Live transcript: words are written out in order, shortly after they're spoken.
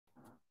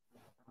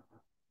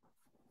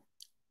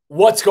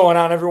What's going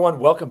on, everyone?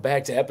 Welcome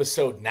back to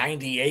episode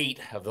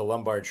 98 of the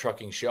Lombard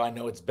Trucking Show. I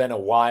know it's been a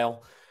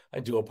while. I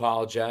do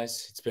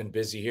apologize. It's been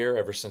busy here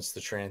ever since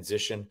the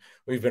transition.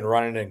 We've been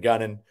running and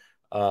gunning,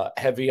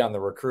 heavy on the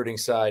recruiting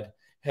side,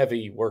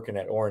 heavy working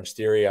at Orange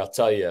Theory. I'll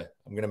tell you,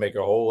 I'm going to make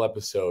a whole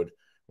episode.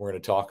 We're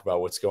going to talk about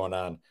what's going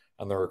on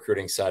the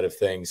recruiting side of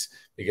things,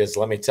 because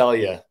let me tell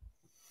you,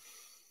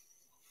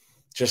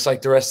 just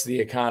like the rest of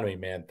the economy,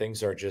 man,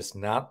 things are just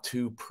not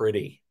too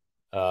pretty.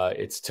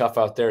 It's tough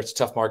out there. It's a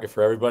tough market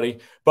for everybody.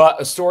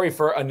 But a story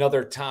for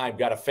another time.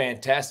 Got a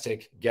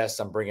fantastic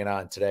guest I'm bringing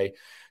on today.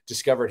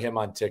 Discovered him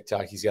on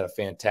TikTok. He's got a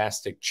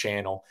fantastic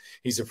channel.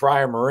 He's a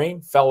prior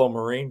Marine, fellow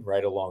Marine,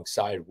 right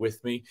alongside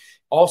with me.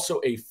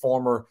 Also a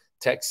former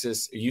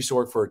Texas, used to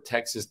work for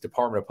Texas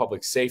Department of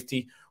Public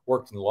Safety,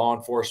 worked in law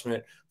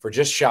enforcement for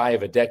just shy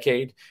of a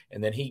decade.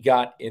 And then he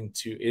got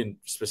into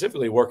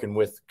specifically working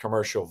with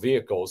commercial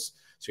vehicles.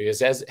 So he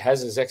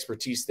has his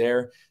expertise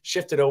there,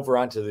 shifted over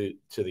onto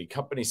the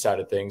company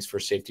side of things for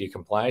safety and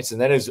compliance, and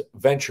then has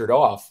ventured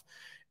off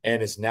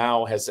and is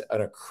now has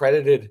an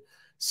accredited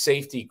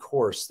safety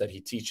course that he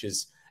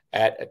teaches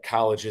at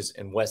colleges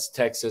in West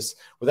Texas.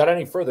 Without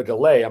any further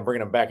delay, I'm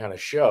bringing him back on a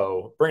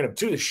show, bringing him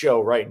to the show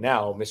right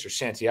now, Mr.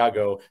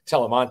 Santiago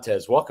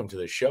Talamantez. Welcome to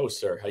the show,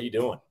 sir. How you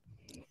doing?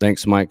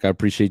 Thanks, Mike. I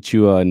appreciate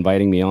you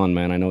inviting me on,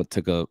 man. I know it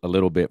took a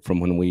little bit from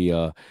when we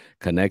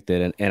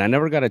connected, and I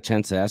never got a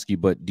chance to ask you,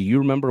 but do you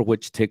remember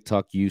which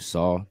TikTok you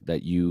saw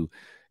that you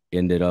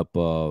ended up,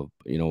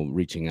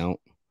 reaching out?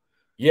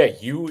 Yeah,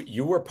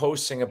 you were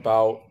posting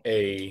about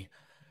a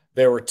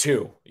there were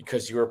two,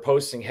 because you were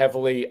posting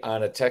heavily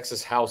on a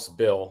Texas House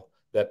bill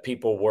that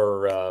people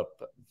were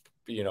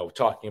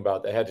talking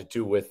about that had to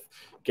do with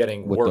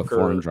getting With the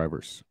foreign worker.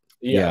 drivers.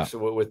 Yeah, Yeah.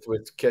 so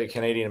with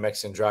Canadian and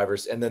Mexican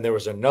drivers. And then there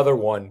was another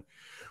one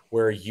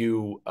where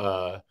you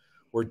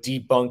were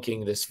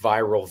debunking this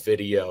viral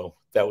video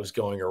that was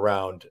going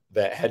around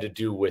that had to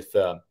do with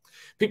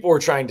people were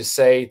trying to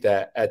say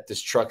that at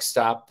this truck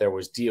stop there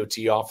was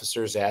DOT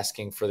officers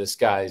asking for this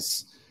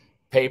guy's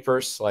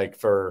papers, like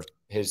for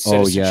his Oh,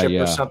 yeah, citizenship or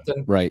yeah.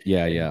 something. Right.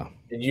 Yeah, And yeah.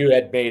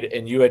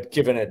 you had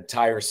given an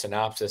entire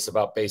synopsis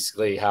about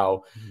basically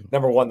how, Mhm.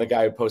 number one, the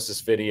guy who posts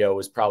this video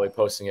was probably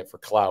posting it for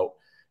clout,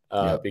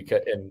 Yeah.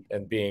 because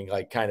and being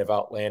like kind of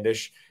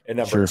outlandish. And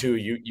number Sure. two,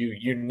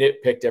 you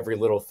nitpicked every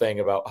little thing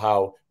about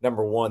how,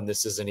 number one,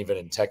 this isn't even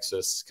in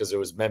Texas because it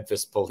was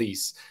Memphis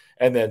police.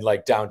 And then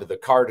like down to the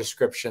car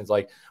descriptions,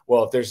 like,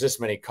 well, if there's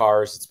this many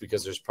cars, it's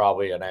because there's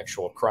probably an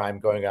actual crime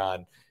going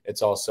on.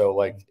 It's also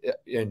like,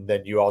 and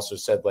then you also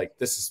said like,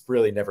 this is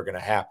really never going to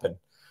happen,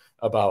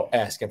 about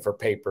asking for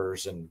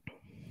papers and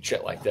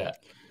shit like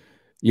that.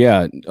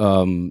 Yeah.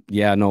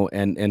 Yeah. No.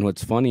 And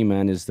what's funny,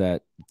 man, is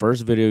that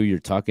first video you're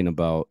talking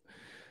about.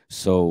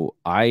 So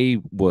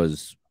I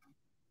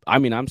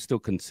mean, I still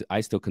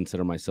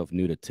consider myself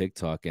new to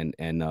TikTok,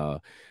 and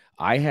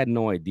I had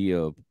no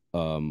idea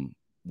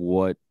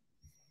what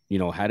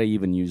how to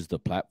even use the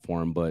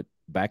platform. But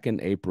back in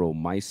April,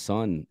 my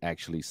son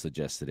actually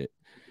suggested it,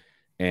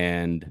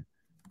 and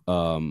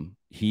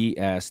he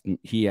asked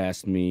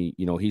me,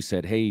 he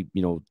said, "Hey,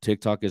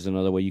 TikTok is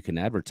another way you can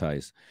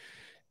advertise,"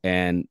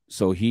 and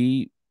so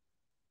we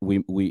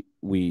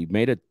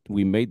made it.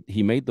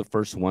 He made the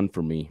first one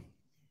for me,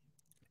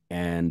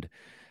 and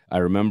I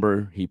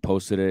remember he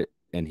posted it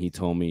and he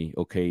told me,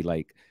 okay,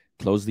 like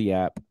close the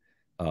app,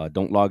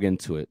 don't log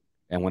into it.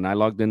 And when I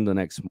logged in the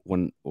next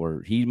one,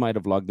 or he might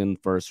have logged in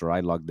first, or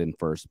I logged in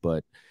first,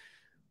 but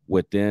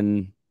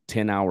within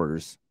 10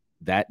 hours,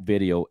 that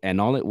video,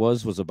 and all it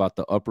was about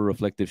the upper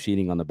reflective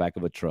sheeting on the back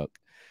of a truck.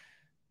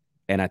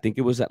 And I think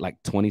it was at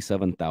like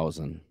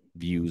 27,000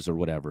 views or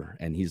whatever.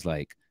 And he's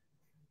like,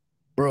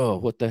 bro,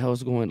 what the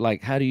hell's going,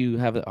 like, how do you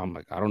have it? I'm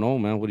like, I don't know,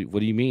 man. What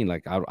do you mean?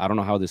 Like, I don't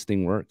know how this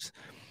thing works.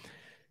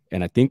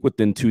 And I think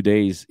within 2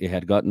 days, it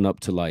had gotten up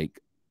to like,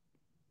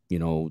 you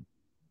know,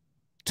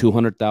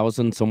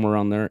 200,000, somewhere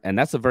around there. And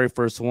that's the very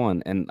first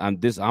one. And I'm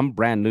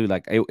brand new.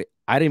 Like, I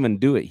didn't even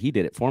do it. He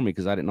did it for me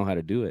because I didn't know how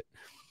to do it.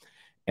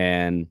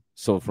 And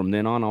so from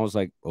then on, I was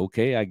like,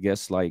 okay, I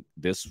guess like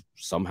this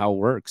somehow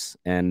works.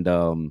 And,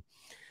 I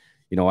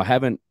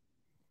haven't,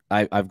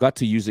 I've got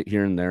to use it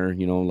here and there,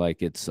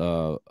 like it's,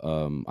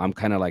 I'm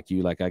kind of like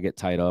you, like I get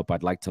tied up.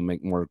 I'd like to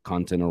make more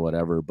content or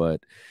whatever,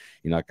 but,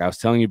 like I was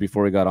telling you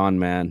before we got on,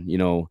 man,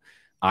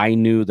 I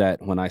knew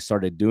that when I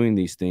started doing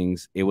these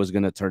things, it was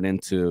going to turn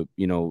into,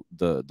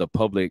 the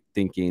public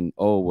thinking,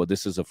 oh, well,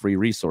 this is a free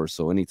resource.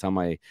 So anytime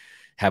I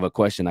have a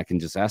question, I can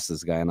just ask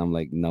this guy. And I'm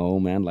like, no,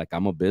 man, like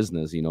I'm a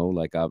business,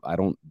 like I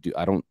don't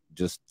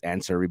just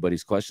answer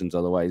everybody's questions.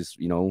 Otherwise,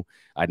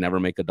 I'd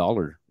never make a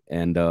dollar.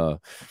 And, yeah,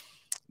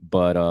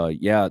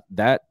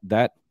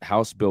 that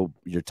house bill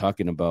you're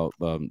talking about,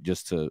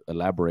 just to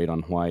elaborate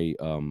on why,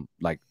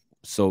 like,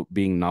 so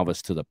being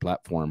novice to the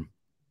platform,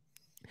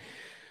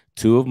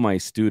 two of my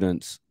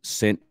students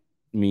sent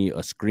me a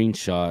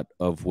screenshot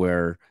of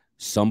where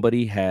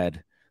somebody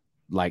had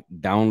like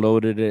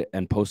downloaded it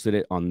and posted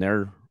it on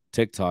their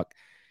TikTok,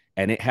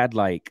 and it had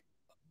like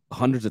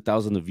hundreds of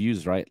thousands of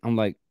views, right? I'm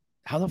like,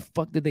 how the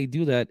fuck did they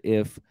do that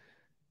if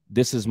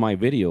this is my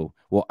video.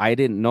 Well, I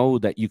didn't know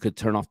that you could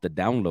turn off the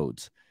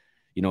downloads,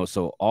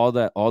 so all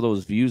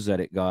those views that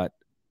it got,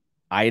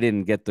 I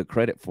didn't get the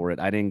credit for it.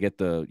 I didn't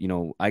get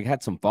I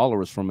had some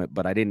followers from it,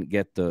 but I didn't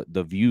get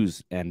the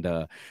views. And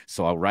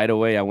so right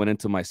away I went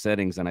into my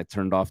settings and I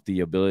turned off the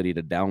ability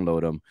to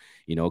download them,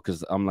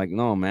 because I'm like,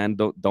 no, man,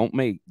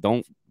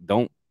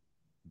 don't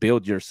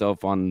build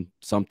yourself on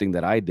something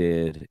that I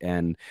did.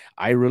 And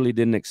I really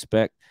didn't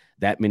expect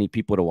that many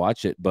people to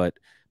watch it, but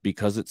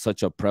because it's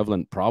such a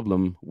prevalent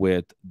problem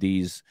with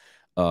these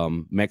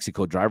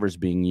Mexico drivers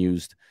being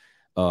used,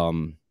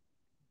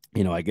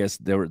 I guess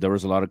there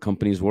was a lot of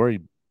companies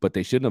worried, but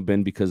they shouldn't have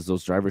been, because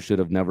those drivers should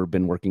have never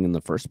been working in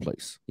the first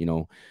place,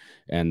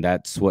 and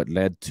that's what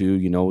led to,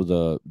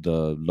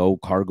 the low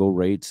cargo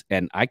rates.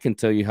 And I can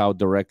tell you how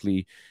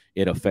directly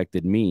it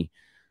affected me.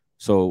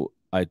 So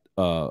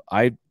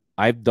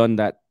I've done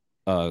that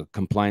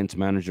compliance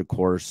manager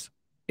course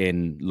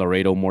in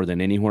Laredo more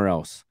than anywhere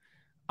else.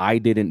 I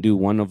didn't do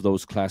one of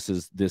those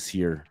classes this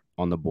year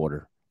on the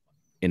border.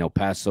 In El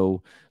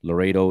Paso,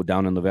 Laredo,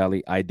 down in the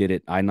valley, I did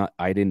it. I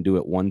didn't do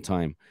it one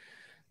time.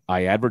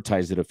 I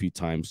advertised it a few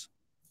times,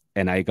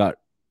 and I got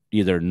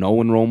either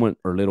no enrollment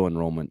or little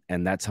enrollment,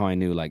 and that's how I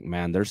knew, like,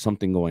 man, there's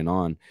something going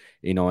on,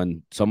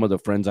 And some of the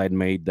friends I'd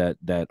made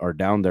that are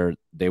down there,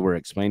 they were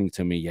explaining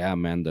to me, yeah,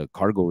 man, the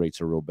cargo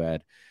rates are real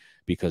bad,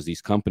 because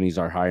these companies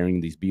are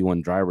hiring these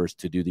B1 drivers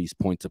to do these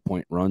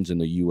point-to-point runs in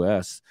the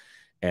U.S.,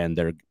 and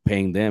they're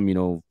paying them,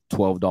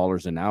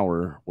 $12 an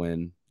hour,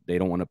 when they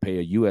don't want to pay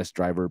a U.S.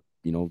 driver,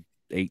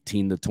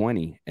 18 to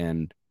 20.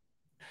 And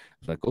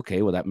it's like,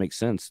 okay, well, that makes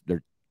sense.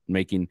 They're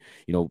making,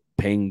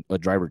 paying a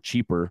driver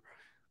cheaper,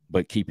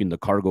 but keeping the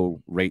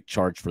cargo rate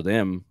charge for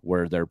them,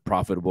 where they're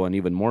profitable, and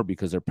even more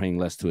because they're paying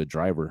less to a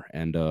driver.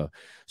 And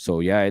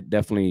so, yeah, it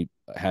definitely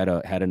had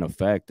an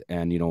effect.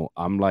 And,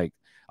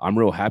 I'm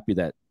real happy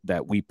that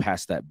we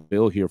passed that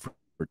bill here for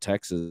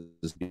Texas,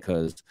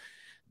 because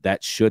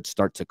that should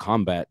start to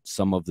combat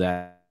some of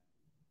that.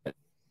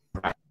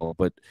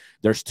 But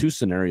there's two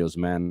scenarios,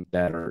 man,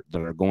 that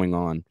are going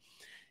on.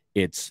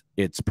 It's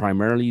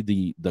primarily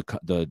the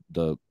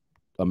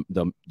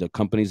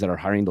companies that are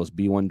hiring those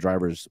B1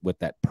 drivers with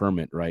that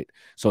permit, right?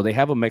 So they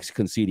have a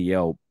Mexican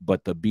CDL,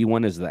 but the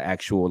B1 is the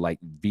actual, like,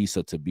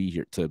 visa to be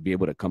here, to be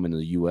able to come into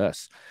the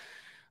US.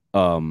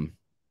 And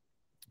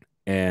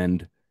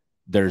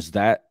there's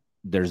that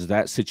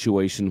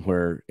situation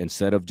where,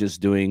 instead of just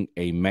doing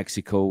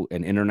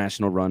an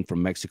international run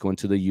from Mexico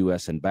into the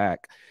US and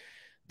back,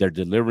 they're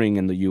delivering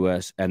in the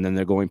US, and then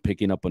they're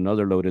picking up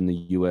another load in the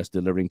US,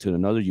 delivering to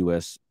another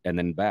US, and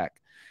then back.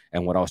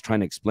 And what I was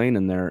trying to explain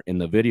in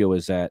the video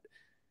is that,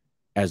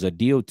 as a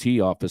DOT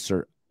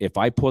officer, if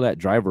I pull that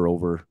driver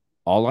over,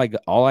 all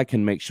I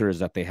can make sure is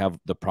that they have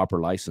the proper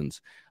license.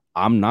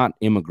 I'm not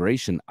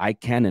immigration. I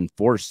can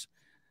enforce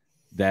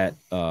that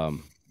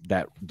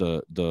that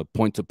the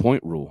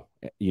point-to-point rule.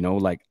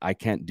 Like, I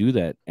can't do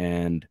that.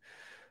 And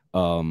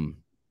I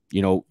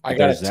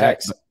got a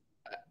text.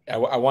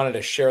 I wanted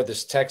to share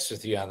this text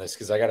with you on this,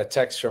 because I got a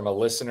text from a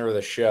listener of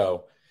the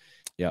show.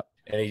 Yeah.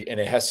 And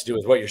it has to do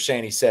with what you're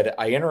saying. He said,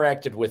 I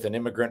interacted with an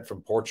immigrant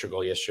from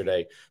Portugal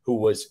yesterday who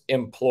was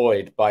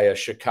employed by a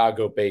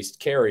Chicago-based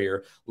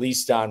carrier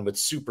leased on with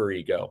Super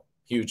Ego,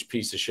 huge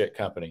piece of shit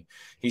company.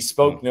 He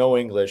spoke no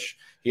English.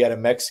 He had a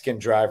Mexican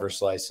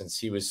driver's license.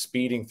 He was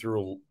speeding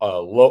through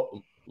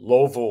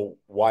Lovell,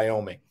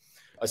 Wyoming.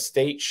 A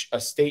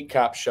state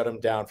cop shut him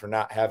down for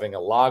not having a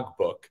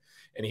logbook,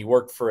 and he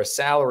worked for a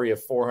salary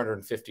of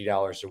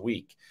 $450 a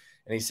week.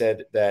 And he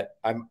said that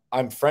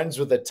I'm friends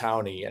with a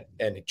townie,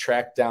 and he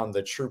tracked down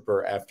the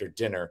trooper after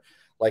dinner.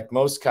 Like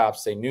most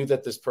cops, they knew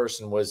that this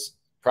person was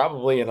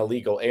probably an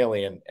illegal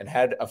alien and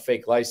had a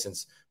fake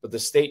license, but the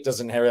state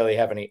doesn't really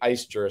have any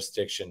ICE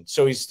jurisdiction,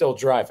 so he's still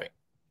driving.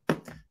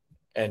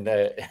 And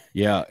I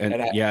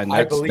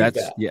believe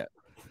that.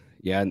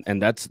 Yeah,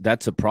 and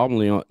that's a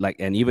problem, like,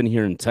 and even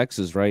here in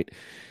Texas, right?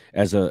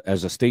 As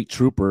a state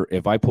trooper,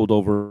 if I pulled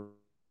over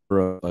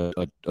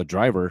a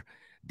driver,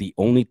 the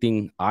only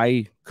thing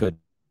I could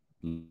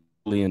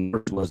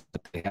enforce was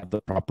that they have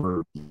the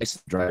proper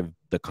license to drive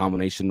the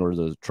combination or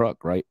the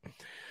truck, right?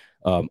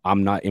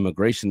 I'm not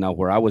immigration now.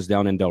 Where I was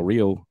down in Del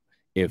Rio,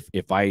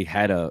 if I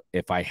had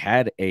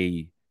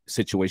a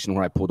situation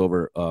where I pulled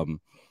over an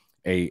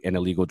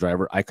illegal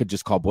driver, I could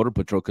just call Border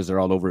Patrol, because they're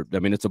all over. I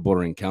mean, it's a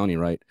bordering county,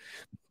 right?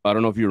 I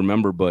don't know if you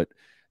remember, but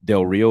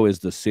Del Rio is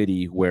the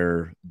city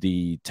where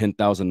the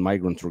 10,000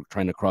 migrants were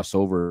trying to cross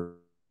over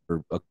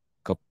a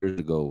couple years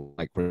ago,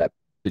 like, where that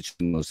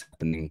situation was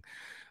happening.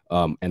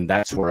 And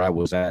that's where I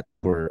was at,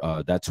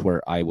 that's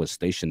where I was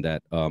stationed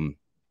at.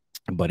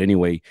 But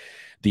anyway,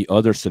 the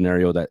other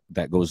scenario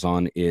that goes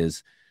on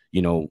is,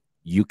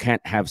 you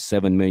can't have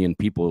 7 million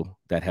people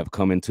that have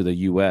come into the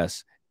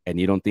US, and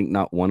you don't think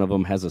not one of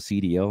them has a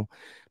CDL.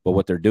 But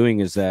what they're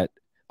doing is that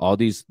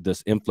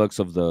this influx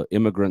of the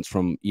immigrants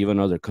from even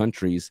other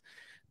countries,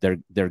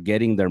 they're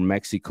getting their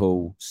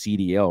Mexico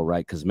CDL,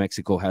 right? Because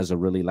Mexico has a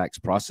really lax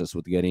process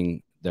with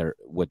getting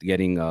what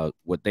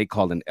they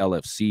call an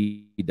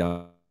LFC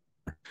done.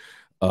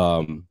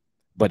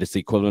 but it's the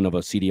equivalent of a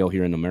CDL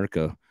here in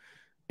America.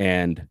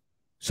 And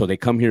so they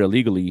come here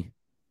illegally,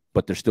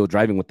 but they're still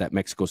driving with that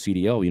Mexico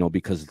CDL,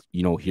 because,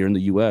 here in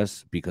the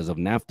US, because of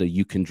NAFTA,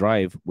 you can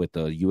drive with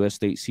a US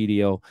state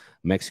CDL,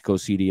 Mexico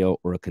CDL,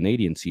 or a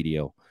Canadian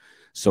CDL.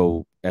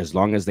 So as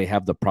long as they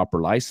have the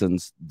proper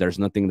license, there's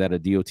nothing that a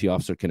DOT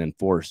officer can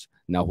enforce.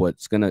 Now,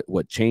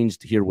 what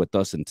changed here with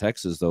us in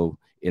Texas, though,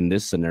 in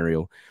this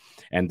scenario,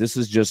 and this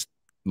is just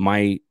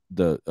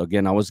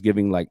again, I was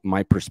giving like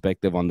my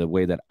perspective on the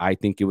way that I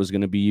think it was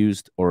going to be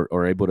used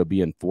or able to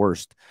be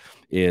enforced,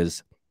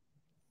 is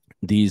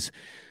these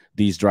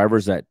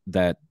drivers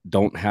that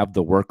don't have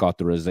the work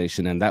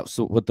authorization. And that's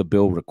what the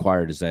bill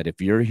required, is that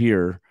if you're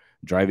here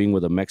driving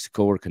with a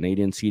Mexico or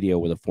Canadian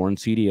CDL, with a foreign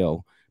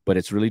CDL, but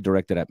it's really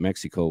directed at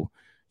Mexico,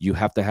 you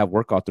have to have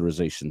work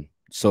authorization.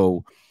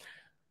 So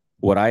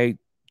what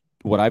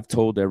I've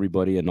told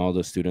everybody and all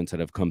the students that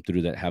have come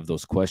through that have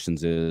those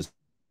questions is,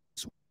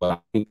 what I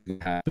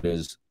think happens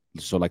is,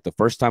 so like the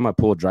first time I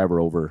pull a driver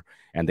over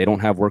and they don't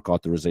have work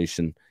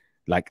authorization,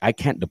 like I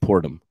can't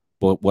deport them.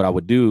 But what I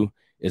would do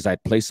is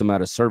I'd place them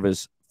out of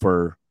service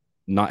for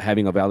not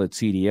having a valid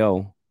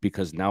CDL,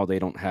 because now they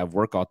don't have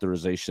work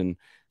authorization.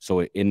 So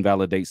it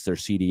invalidates their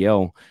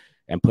CDL,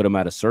 and put them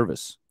out of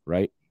service,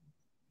 right?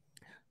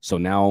 So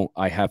now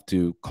I have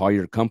to call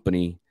your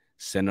company,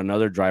 send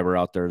another driver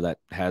out there that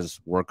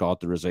has work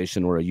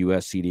authorization or a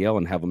US CDL,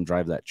 and have them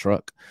drive that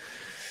truck.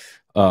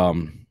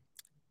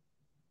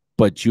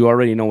 But you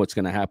already know what's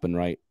going to happen,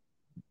 right?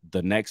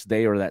 The next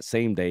day or that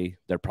same day,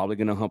 they're probably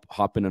going to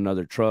hop in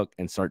another truck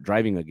and start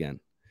driving again.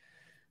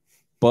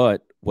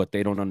 But what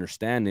they don't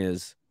understand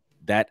is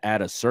that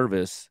out of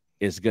service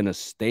is going to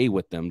stay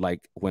with them.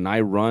 Like when I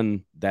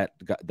run that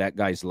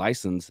guy's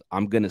license,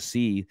 I'm going to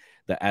see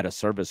the out of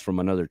service from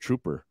another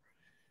trooper.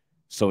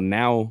 So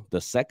now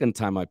the second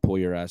time I pull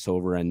your ass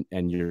over and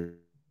you're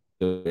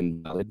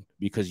invalid,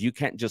 because you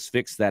can't just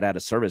fix that out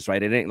of service,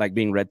 right? It ain't like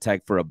being red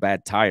tagged for a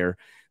bad tire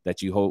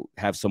that you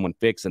have someone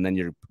fix and then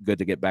you're good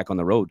to get back on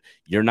the road.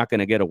 You're not going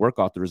to get a work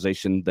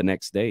authorization the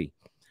next day.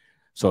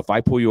 So if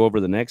I pull you over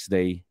the next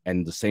day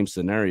and the same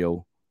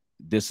scenario,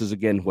 this is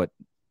again what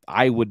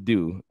I would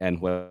do and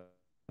what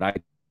I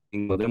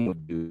think them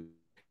would do.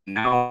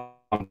 Now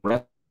I'm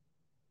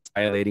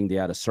violating the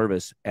out of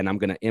service, and I'm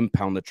going to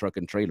impound the truck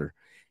and trailer.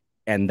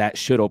 And that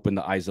should open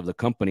the eyes of the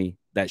company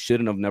that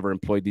shouldn't have never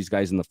employed these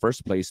guys in the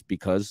first place,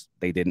 because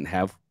they didn't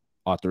have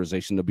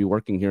authorization to be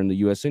working here in the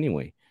U.S.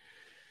 anyway.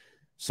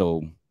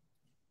 So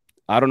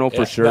I don't know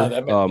for sure.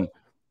 No,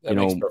 that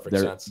makes perfect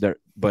sense.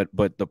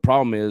 But the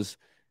problem is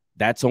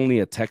that's only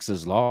a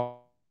Texas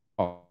law.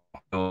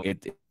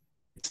 It's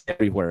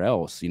everywhere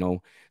else,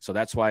 So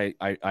that's why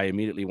I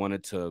immediately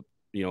wanted to,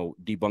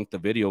 debunk the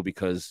video,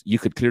 because you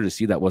could clearly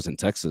see that wasn't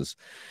Texas.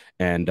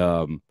 And,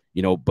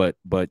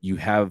 but you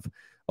have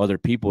other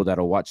people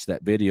that'll watch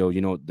that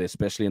video,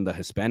 especially in the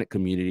Hispanic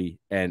community,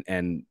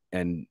 and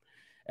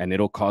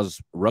it'll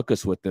cause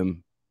ruckus with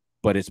them.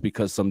 But it's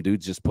because some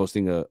dude's just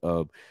posting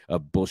a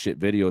bullshit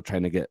video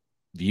trying to get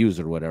views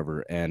or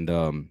whatever. And,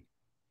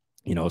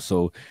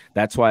 so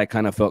that's why I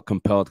kind of felt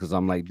compelled, because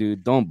I'm like,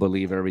 dude, don't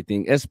believe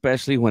everything,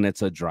 especially when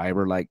it's a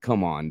driver. Like,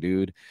 come on,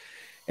 dude.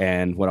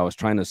 And what I was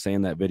trying to say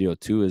in that video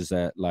too is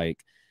that,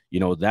 like,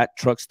 that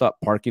truck stop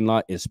parking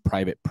lot is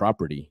private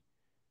property.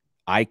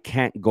 I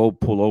can't go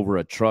pull over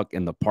a truck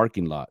in the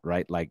parking lot,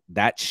 right? Like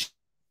that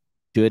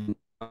should.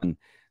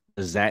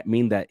 Does that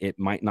mean that it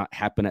might not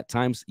happen at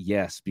times?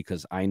 Yes,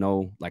 because I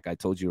know, like I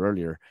told you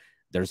earlier,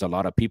 there's a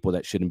lot of people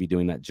that shouldn't be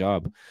doing that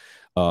job.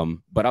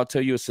 But I'll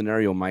tell you a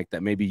scenario, Mike,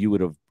 that maybe you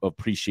would have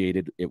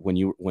appreciated it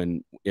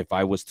if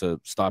I was to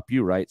stop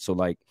you, right? So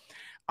like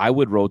I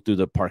would roll through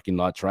the parking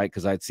lots, right?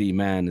 Because I'd see,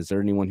 man, is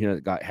there anyone here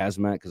that got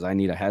hazmat? Because I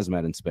need a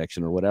hazmat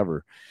inspection or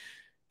whatever.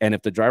 And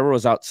if the driver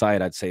was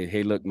outside, I'd say,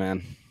 hey, look,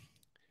 man,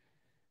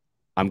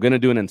 I'm going to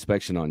do an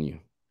inspection on you.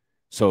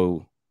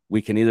 So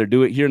we can either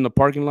do it here in the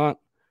parking lot,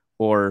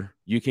 or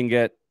you can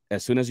get,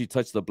 as soon as you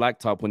touch the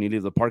blacktop when you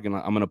leave the parking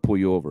lot, I'm going to pull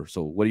you over.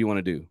 So what do you want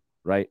to do?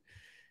 Right.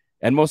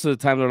 And most of the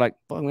time they're like,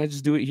 fuck, man,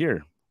 just do it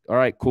here. All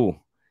right,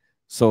 cool.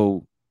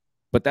 So,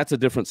 but that's a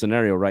different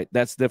scenario, right?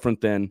 That's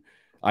different than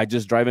I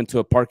just drive into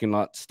a parking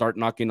lot, start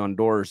knocking on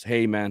doors.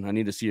 Hey, man, I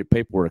need to see your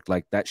paperwork.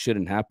 Like that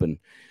shouldn't happen.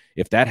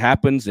 If that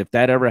happens, if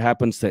that ever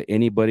happens to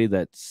anybody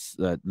that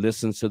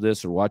listens to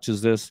this or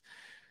watches this,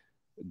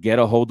 get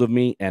a hold of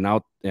me and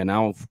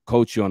I'll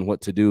coach you on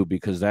what to do,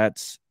 because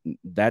that's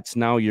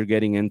now you're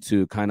getting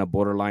into kind of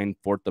borderline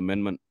Fourth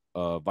Amendment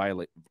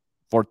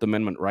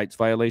rights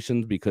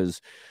violations,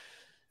 because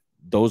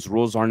those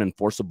rules aren't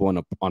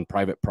enforceable on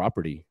private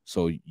property.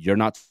 So you're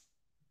not.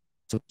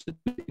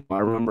 I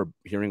remember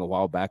hearing a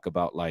while back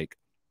about like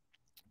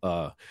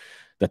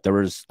that there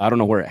was, I don't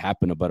know where it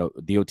happened, about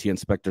DOT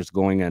inspectors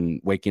going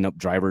and waking up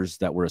drivers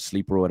that were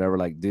asleep or whatever.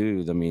 Like,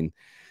 dude, I mean,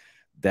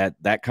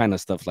 that kind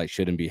of stuff like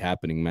shouldn't be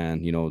happening,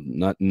 man.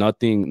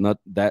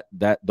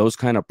 Those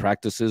kind of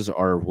practices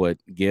are what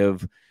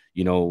give,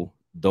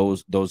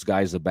 those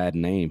guys a bad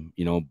name,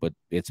 but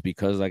it's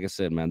because, like I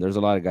said, man, there's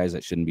a lot of guys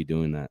that shouldn't be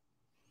doing that.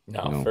 You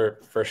No, know.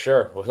 for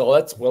sure. Yeah.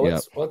 Let's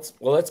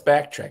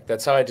backtrack.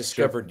 That's how I Sure.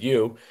 discovered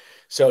you.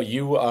 So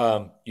you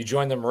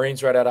joined the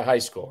Marines right out of high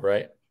school,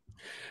 right?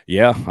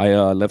 Yeah, I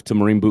left to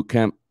Marine boot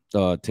camp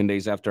 10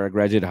 days after I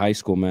graduated high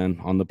school. Man,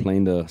 on the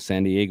plane to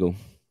San Diego.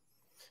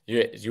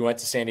 You went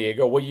to San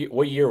Diego.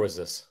 What year was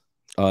this?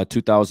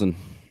 2000.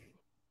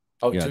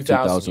 Oh, Yeah,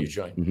 2000 you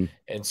 2000. joined.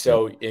 And Yep.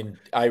 so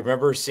I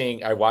remember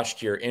I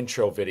watched your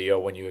intro video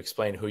when you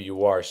explained who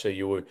you are. So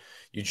you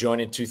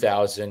joined in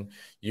 2000.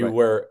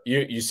 Right.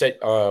 You said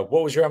what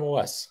was your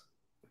MOS?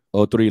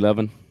 Oh,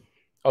 311.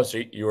 Oh, so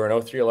you were in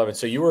 0311.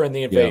 So you were in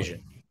the Yeah.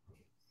 invasion.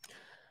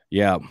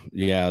 Yeah,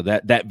 yeah,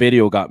 that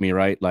video got me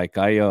right. Like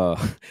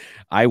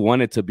I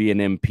wanted to be an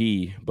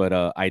MP, but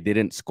I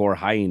didn't score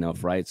high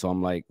enough, right? So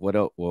I'm like, what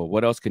else? Well,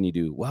 what else can you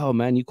do? Well,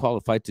 man, you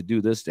qualified to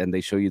do this, and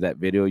they show you that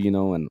video,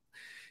 and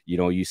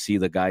you see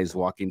the guys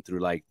walking through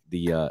like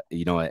the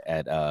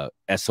at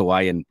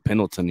SOI and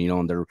Pendleton,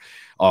 and they're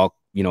all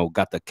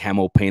got the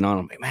camo paint on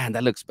them. Like, man,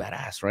 that looks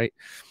badass, right?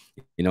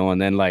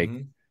 And then like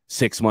Mhm.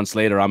 6 months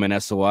later, I'm in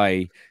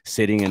SOI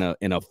sitting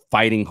in a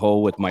fighting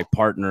hole with my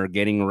partner,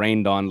 getting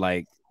rained on.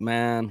 Like,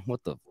 man,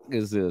 what the fuck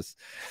is this?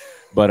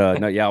 But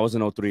no, yeah, I was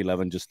in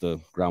 0311, just a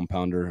ground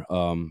pounder.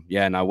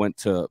 Yeah, and I went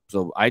to,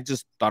 so I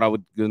just thought I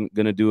would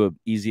gonna do a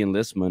easy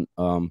enlistment.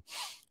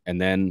 And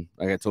then,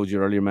 like I told you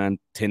earlier, man,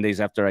 10 days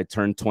after I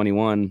turned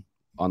 21,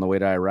 on the way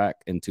to Iraq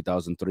in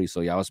 2003. So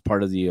yeah, I was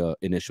part of the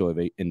initial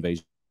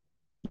invasion.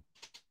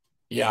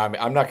 Yeah, I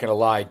mean, I'm not going to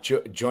lie.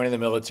 Joining the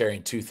military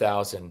in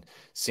 2000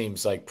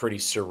 seems like pretty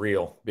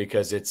surreal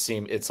because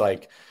it's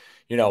like,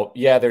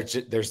 yeah,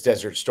 there's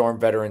Desert Storm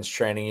veterans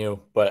training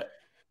you, but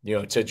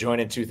to join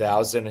in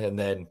 2000 and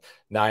then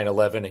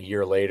 9/11 a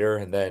year later,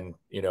 and then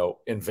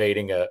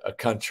invading a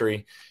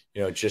country,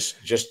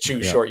 just two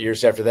Yeah, short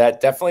years after that,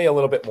 definitely a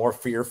little bit more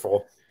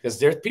fearful because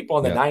there's people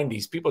in the yeah,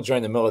 90s, people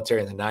joined the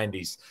military in the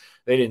 90s.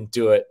 They didn't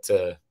do it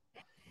to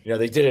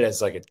they did it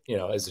as like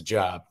as a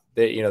job.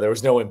 There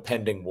was no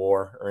impending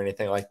war or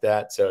anything like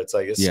that. So it's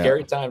like a yeah.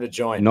 scary time to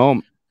join, No,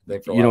 I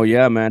think, for a lot of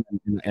yeah, people. man.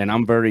 And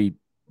I'm very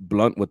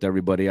blunt with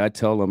everybody. I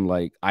tell them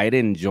like I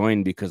didn't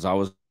join because I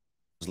was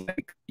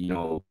like,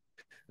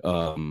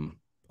 um,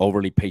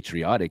 overly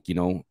patriotic.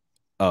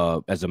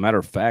 As a matter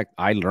of fact,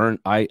 I learned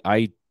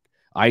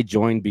I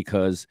joined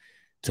because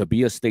to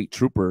be a state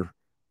trooper,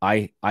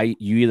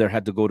 you either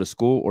had to go to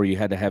school or you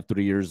had to have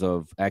 3 years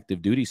of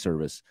active duty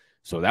service.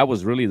 So that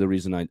was really the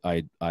reason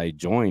I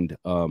joined.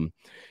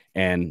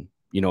 And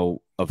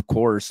of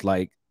course,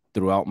 like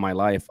throughout my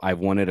life, I've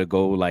wanted to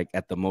go like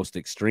at the most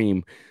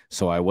extreme.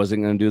 So I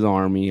wasn't going to do the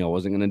Army. I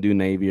wasn't going to do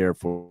Navy, Air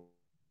Force.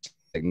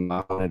 Like,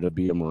 I wanted to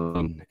be a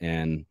Marine.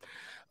 And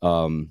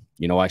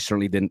I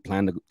certainly didn't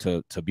plan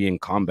to be in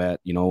combat,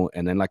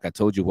 and then like I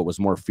told you, what was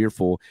more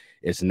fearful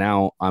is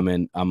now I'm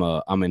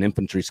an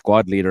infantry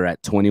squad leader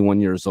at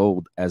 21 years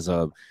old as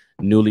a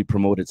newly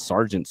promoted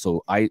sergeant.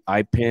 So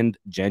I pinned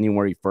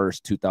January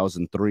 1st,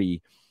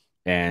 2003,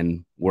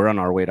 and we're on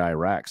our way to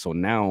Iraq. So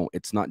now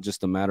it's not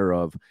just a matter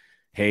of,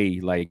 hey,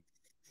 like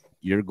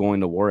you're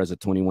going to war as a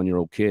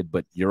 21-year-old kid,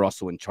 but you're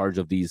also in charge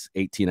of these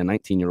 18 and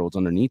 19-year-olds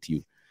underneath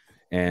you.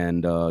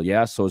 And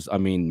yeah, so I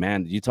mean,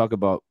 man, you talk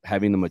about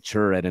having to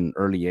mature at an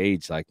early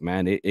age. Like,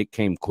 man, it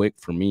came quick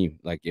for me.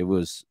 Like it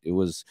was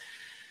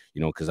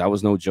because I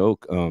was no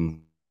joke.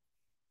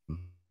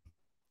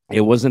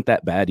 It wasn't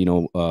that bad.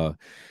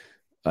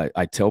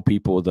 I tell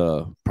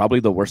people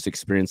probably the worst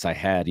experience I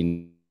had,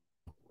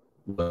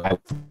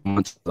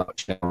 months without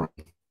showering.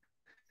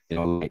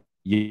 Like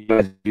you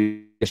guys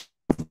do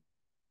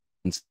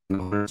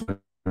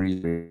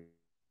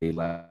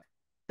like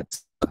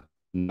that's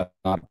not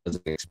a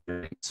pleasant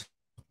experience.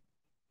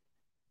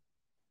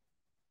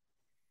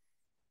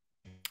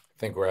 I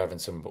think we're having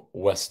some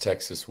West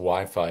Texas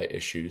Wi-Fi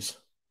issues.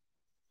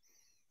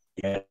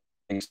 Yeah.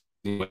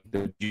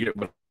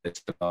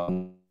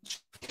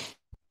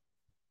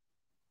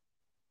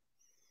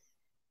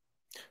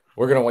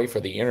 We're gonna wait for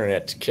the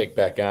internet to kick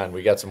back on.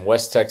 We got some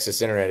West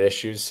Texas internet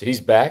issues.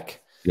 He's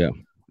back. Yeah.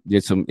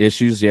 Get some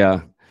issues.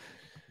 Yeah.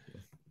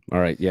 All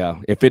right. Yeah.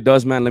 If it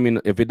does, man, let me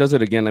know. If it does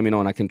it again, let me know,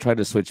 and I can try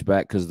to switch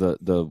back because the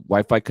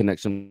Wi-Fi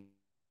connection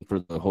for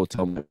the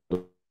hotel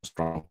is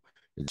strong.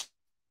 It's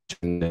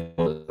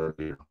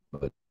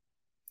but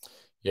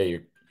Yeah,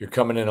 you're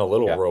coming in a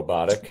little yeah.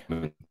 robotic.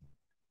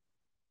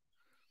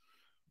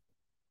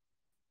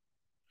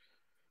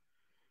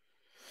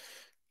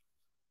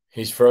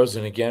 He's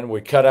frozen again.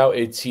 We cut out.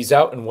 He's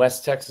out in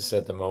West Texas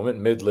at the moment,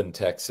 Midland,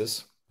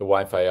 Texas. The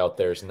Wi-Fi out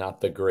there is not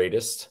the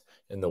greatest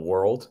in the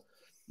world.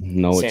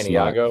 No, it's not.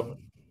 Santiago,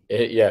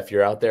 yeah, if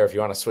you're out there, if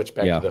you want to switch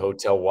back to Yeah. the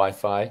hotel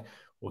Wi-Fi,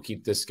 we'll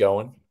keep this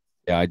going.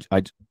 Yeah.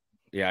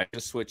 Yeah. I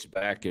just switched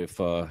back.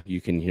 If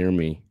you can hear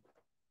me,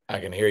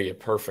 I can hear you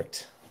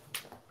perfect.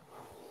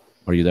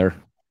 are you there?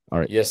 All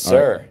right. Yes, All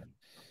right. sir.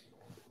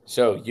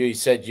 So you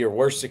said your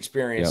worst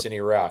experience Yep. in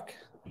Iraq.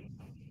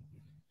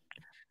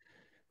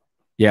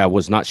 Yeah. I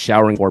was not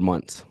showering for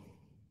months.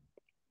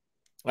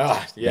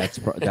 Ah, yeah.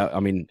 That, I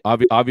mean,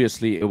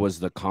 obviously it was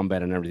the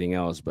combat and everything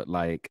else, but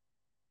like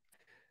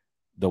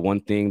the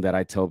one thing that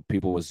I tell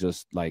people was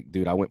just like,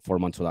 dude, I went 4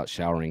 months without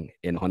showering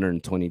in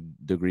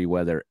 120-degree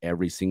weather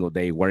every single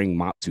day, wearing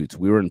mop suits.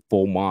 We were in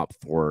full mop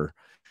for,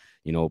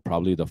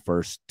 probably the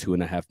first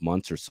 2.5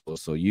 months or so.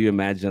 So you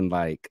imagine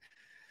like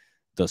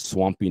the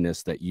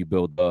swampiness that you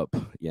build up.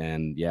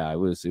 And yeah, it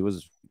was.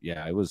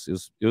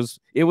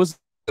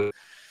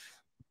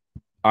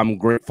 I'm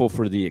grateful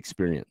for the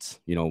experience,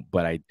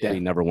 but I Yeah.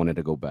 definitely never wanted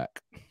to go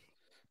back.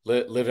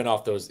 Living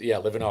off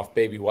living off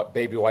baby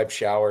wipe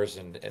showers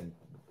and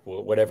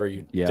whatever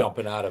you Yeah.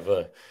 dumping out of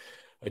a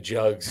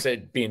jug,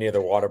 said being near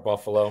the water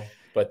buffalo.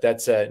 But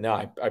that's no,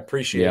 I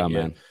appreciate Yeah, you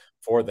man.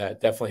 for that.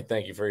 Definitely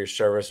thank you for your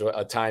service.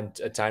 A time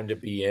to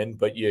be in,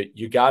 but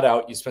you got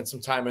out. You spent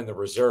some time in the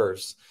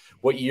reserves.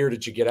 What year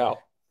did you get out?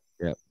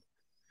 Yeah.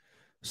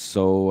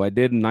 So I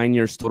did 9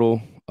 years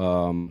total.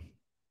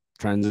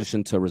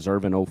 Transitioned to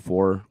reserve in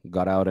 04,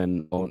 got out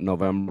in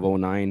November of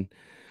 09.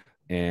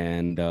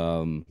 And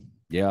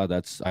yeah,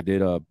 I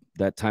did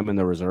that time in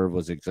the reserve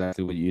was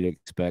exactly what you'd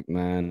expect,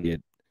 man.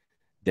 It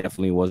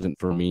definitely wasn't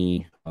for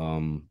me.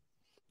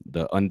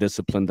 The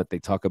undiscipline that they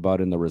talk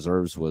about in the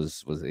reserves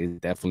was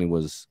it definitely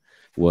was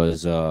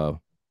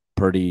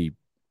pretty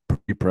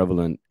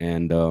prevalent.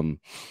 And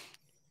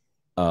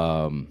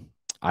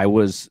I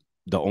was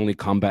the only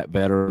combat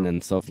veteran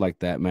and stuff like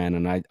that, man.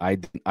 And I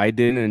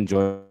didn't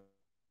enjoy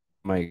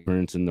my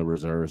experience in the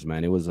reserves,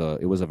 man. It was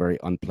a very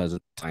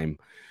unpleasant time.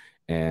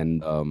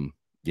 And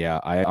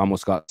yeah, I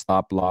almost got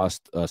stop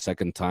lost a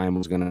second time. I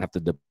was gonna have to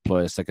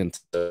deploy a second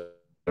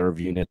reserve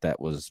unit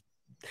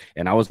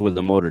and I was with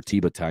the Motor T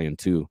battalion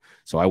too.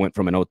 So I went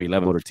from an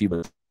 0311 Motor T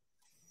battalion.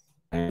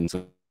 And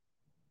so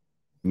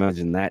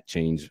imagine that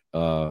change.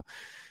 But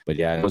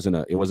yeah, it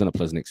wasn't a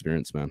pleasant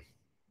experience, man.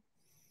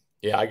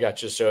 Yeah, I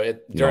got you. So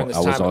during this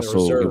I was time in the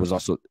also it was reserves,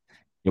 also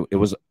it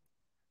was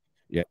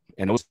yeah,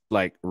 and it was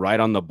like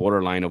right on the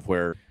borderline of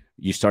where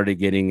you started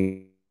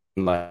getting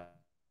like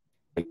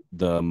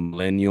the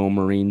millennial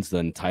Marines, the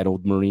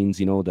entitled Marines,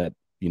 that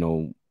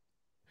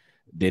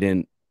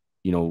didn't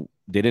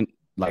didn't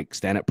like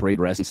stand at parade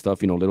rest and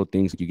stuff, little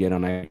things you get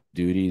on active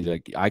duty.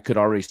 Like I could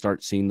already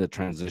start seeing the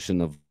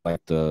transition of like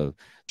the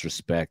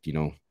respect.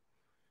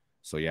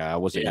 So yeah, I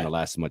wasn't yeah. gonna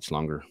last much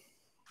longer.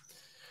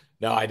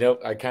 No, I know.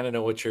 I kind of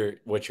know what you're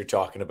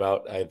talking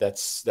about.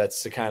 That's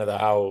the kind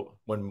of how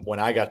when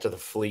I got to the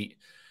fleet,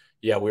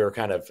 yeah, we were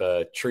kind of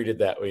treated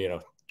that way.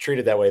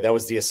 Treated that way. That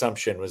was the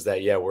assumption, was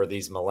that yeah, we're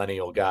these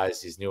millennial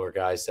guys, these newer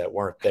guys that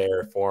weren't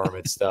there for them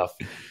and stuff.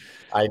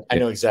 I Yeah.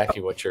 know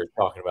exactly what you're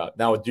talking about.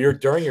 Now,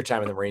 during your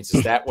time in the Marines,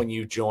 is that when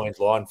you joined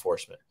law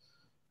enforcement?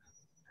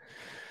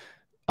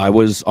 I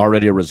was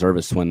already a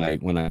reservist when I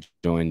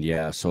joined.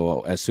 Yeah.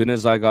 So as soon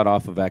as I got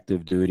off of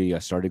active duty, I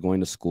started going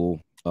to school.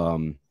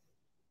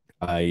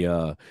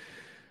 I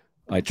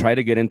I tried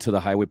to get into the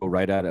highway, but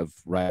right out of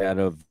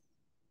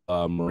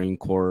Marine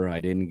Corps,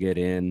 I didn't get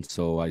in.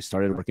 So I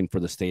started working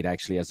for the state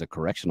actually as a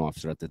correction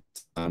officer at the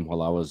time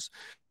while I was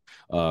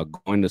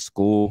going to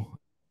school.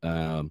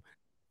 Um,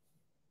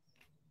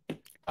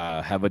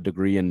 I have a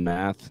degree in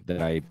math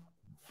that I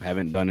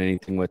haven't done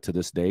anything with to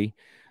this day.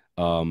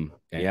 And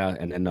yeah,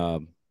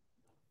 and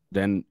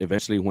then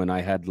eventually when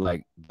I had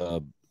like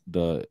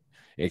the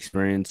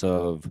experience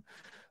of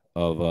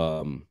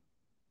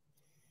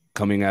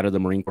coming out of the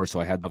Marine Corps, so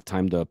I had enough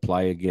time to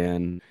apply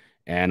again,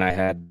 and I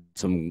had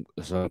some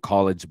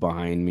college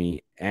behind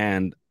me,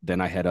 and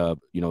then I had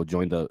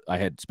joined I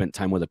had spent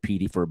time with a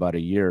PD for about a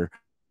year.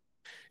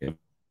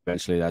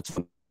 Eventually, that's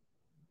when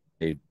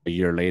a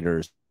year later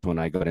is when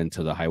I got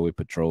into the Highway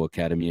Patrol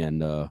Academy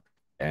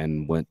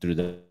and went through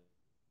the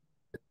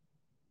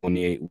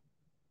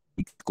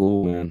 28-week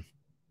school, man.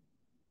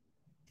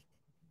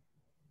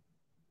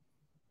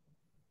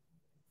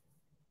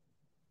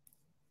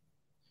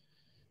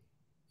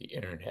 The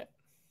internet,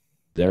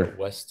 There,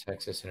 West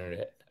Texas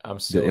internet. I'm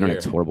the still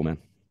internet's here. horrible, man.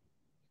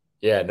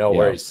 Yeah, no Yeah.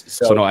 worries.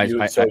 So So no,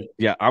 you, so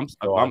yeah,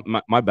 go I'm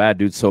on. my bad,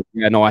 dude. So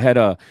yeah, no, I had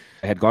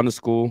gone to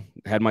school,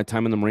 had my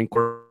time in the Marine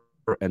Corps,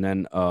 and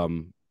then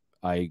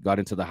I got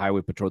into the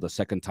Highway Patrol the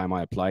second time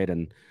I applied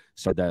and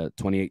started that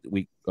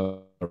 28-week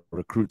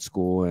recruit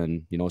school,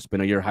 and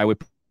spent a year Highway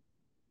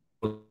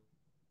Patrol,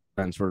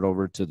 transferred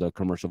over to the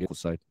commercial vehicle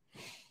side.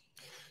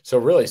 So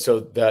really, so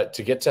that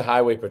to get to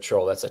highway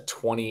patrol, that's a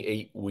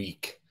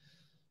 28-week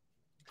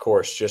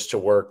course just to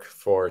work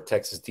for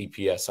Texas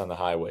DPS on the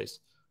highways.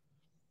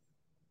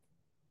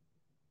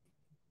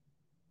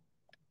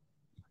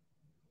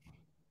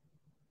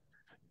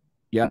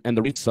 Yeah, and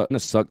the reason it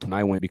sucked when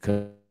I went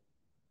because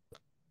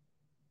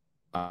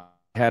I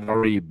had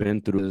already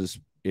been through this.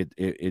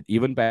 It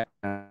even back.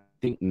 I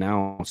think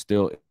now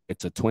still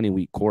it's a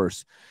 20-week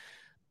course.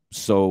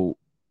 So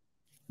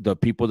the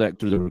people that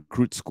through the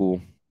recruit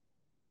school,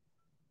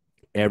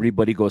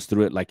 everybody goes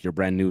through it like you're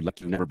brand new, like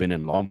you've never been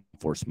in law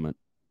enforcement.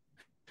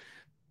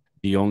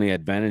 The only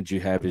advantage you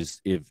have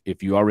is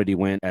if you already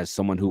went as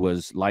someone who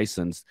was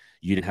licensed,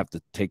 you didn't have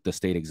to take the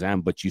state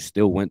exam, but you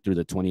still went through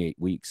the 28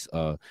 weeks.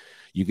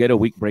 You get a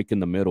week break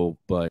in the middle,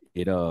 but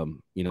it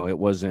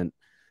wasn't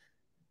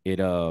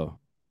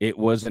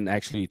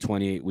actually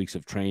 28 weeks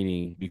of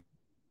training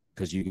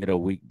because you get a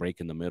week break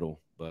in the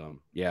middle. But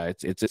yeah,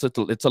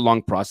 it's a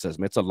long process,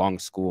 man. It's a long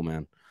school,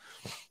 man.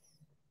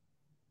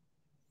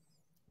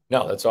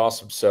 No, that's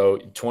awesome. So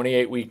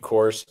 28-week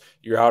course,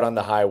 you're out on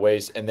the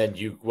highways, and then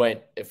you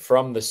went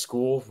from the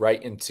school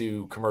right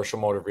into commercial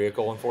motor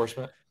vehicle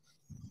enforcement.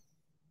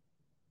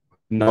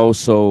 No,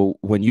 so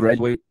when you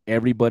graduate,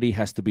 everybody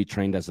has to be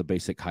trained as a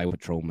basic highway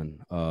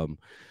patrolman.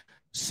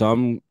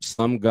 Some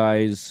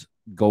guys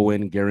go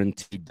in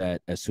guaranteed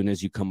that as soon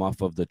as you come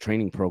off of the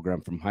training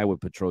program from highway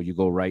patrol, you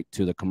go right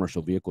to the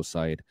commercial vehicle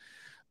side.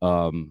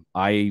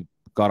 I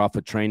got off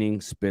of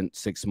training, spent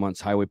 6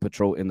 months highway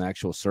patrol in the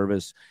actual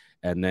service,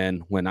 and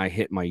then when I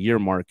hit my year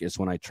mark is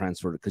when I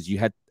transferred, because you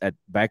had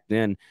back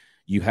then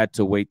you had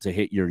to wait to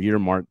hit your year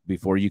mark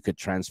before you could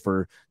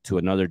transfer to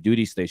another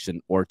duty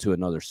station or to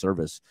another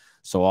service.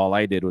 So all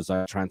I did was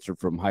I transferred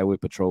from highway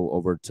patrol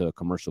over to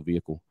commercial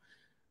vehicle.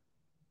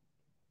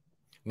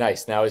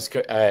 Nice. Now,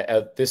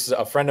 this is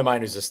a friend of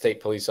mine who's a state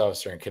police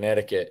officer in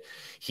Connecticut.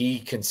 He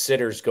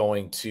considers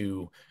going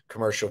to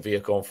commercial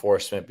vehicle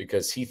enforcement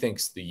because he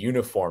thinks the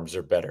uniforms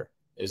are better.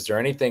 Is there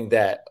anything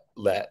that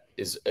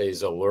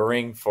is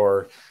alluring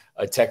for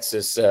a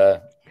Texas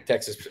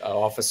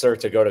officer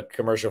to go to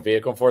commercial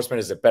vehicle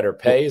enforcement? Is it better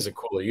pay? Is it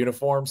cooler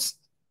uniforms?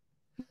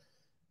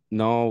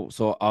 No,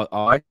 so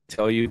I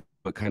tell you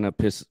what kind of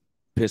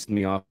pissed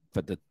me off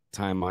at the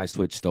time I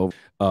switched over.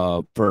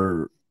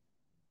 For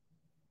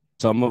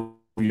some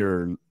of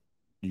your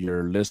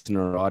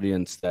listener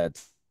audience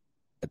that's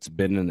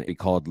been in a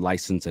called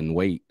license and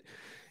weight,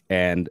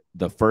 and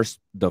the first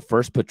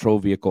patrol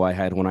vehicle I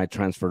had when I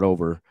transferred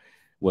over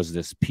was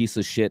this piece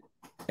of shit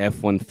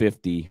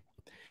F-150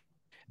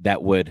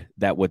 that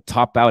would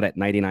top out at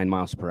 99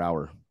 miles per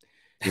hour.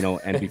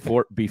 And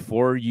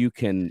before you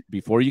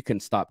can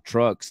stop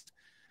trucks,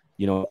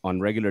 on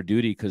regular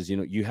duty, because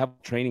you have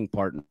a training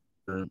partner,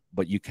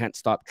 but you can't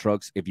stop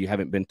trucks if you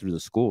haven't been through the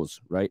schools,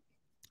 right?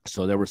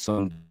 So there were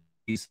some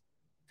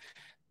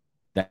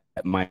that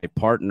my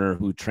partner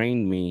who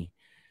trained me,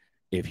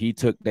 if he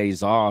took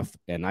days off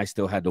and I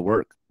still had to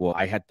work, well,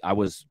 I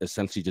was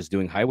essentially just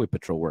doing highway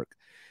patrol work.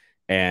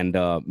 And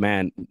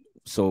man,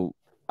 so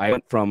I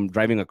went from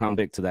driving a Crown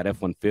Vic to that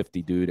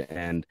F-150, dude,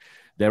 and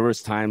there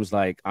was times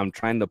like I'm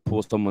trying to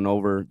pull someone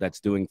over that's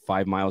doing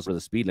 5 miles over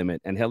the speed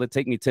limit, and hell, it'd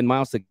take me 10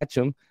 miles to catch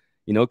him,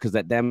 because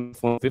that damn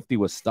F-150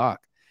 was stock.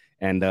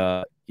 And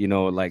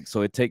like, so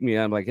it'd take me,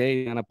 I'm like,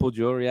 hey, and I pulled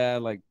you over, yeah,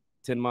 like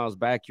 10 miles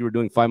back, you were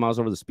doing 5 miles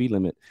over the speed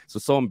limit.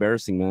 So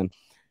embarrassing, man.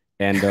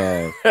 And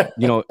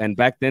and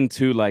back then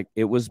too, like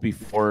it was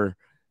before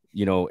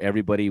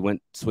everybody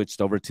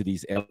switched over to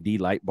these LED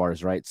light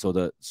bars, right? So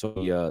the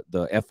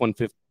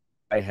F-150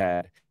 I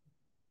had,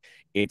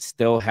 it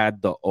still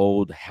had the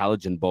old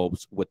halogen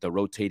bulbs with the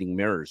rotating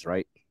mirrors,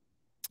 right?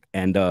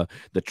 And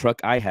the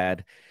truck I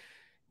had,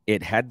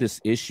 it had this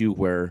issue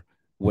where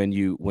when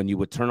you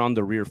would turn on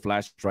the rear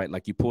flash, right,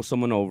 like you pull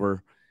someone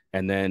over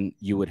and then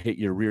you would hit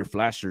your rear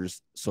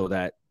flashers so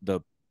that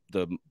the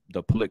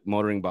public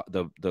motoring,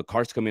 the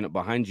cars coming up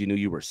behind you knew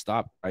you were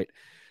stopped, right?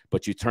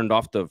 But you turned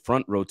off the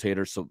front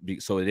rotator so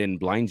it didn't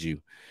blind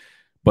you.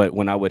 But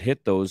when I would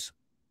hit those,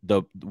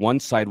 the one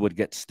side would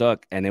get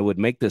stuck and it would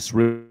make this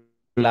really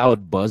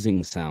loud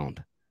buzzing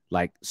sound,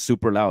 like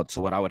super loud.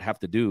 So what I would have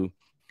to do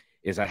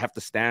is I'd have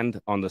to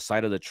stand on the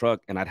side of the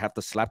truck and I'd have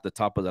to slap the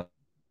top of the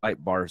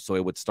light bar so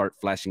it would start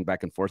flashing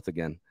back and forth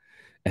again.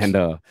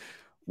 And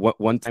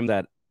one time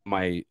that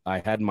I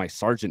had my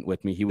sergeant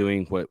with me, he was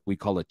doing what we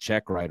call a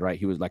check ride, right?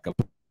 He was like a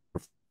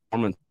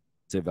performance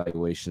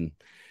evaluation.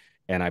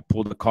 And I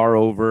pulled the car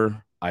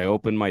over, I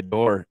opened my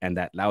door, and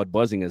that loud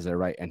buzzing is there,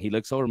 right? And he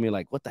looks over at me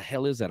like, what the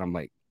hell is that? I'm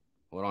like,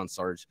 hold on,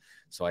 Sarge.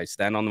 So I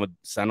stand on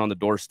the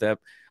doorstep,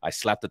 I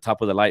slap the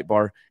top of the light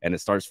bar, and it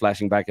starts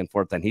flashing back and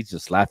forth, and he's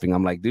just laughing.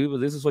 I'm like,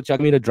 dude, this is what y'all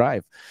got me to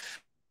drive.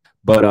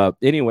 But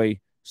anyway,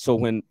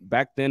 so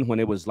back then when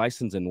it was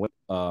licensed and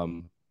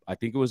I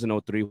think it was in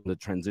 2003 when the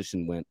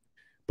transition went,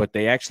 but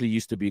they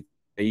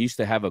used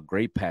to have a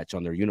gray patch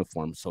on their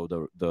uniform. So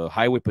the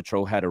highway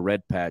patrol had a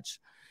red patch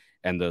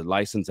and the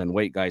license and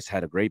weight guys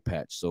had a gray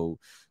patch. So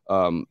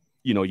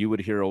you would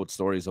hear old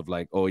stories of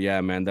like, oh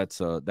yeah, man,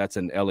 that's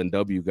an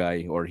L&W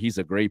guy, or he's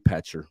a gray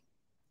patcher.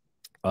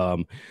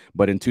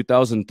 But in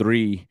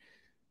 2003,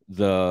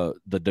 the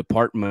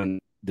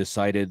department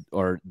decided,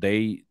 or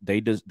they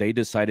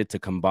decided to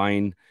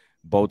combine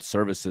both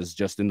services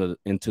just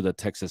into the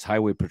Texas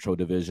Highway Patrol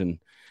Division.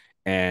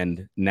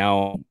 And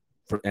now,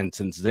 and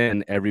since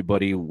then,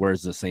 everybody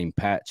wears the same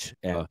patch.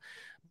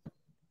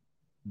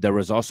 There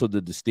was also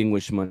the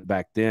distinguishment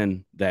back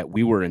then that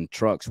we were in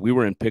trucks, we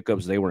were in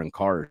pickups, they were in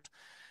cars.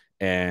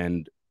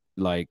 And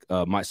like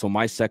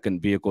my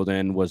second vehicle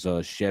then was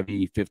a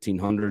Chevy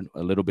 1500,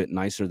 a little bit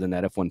nicer than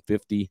that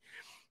F-150.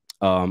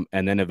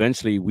 And then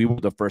eventually we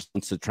were the first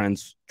ones to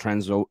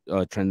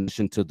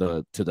transition to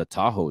the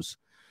Tahoes.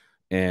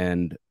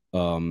 And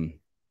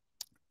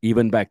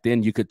even back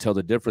then you could tell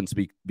the difference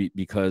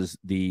because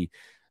the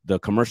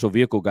commercial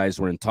vehicle guys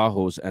were in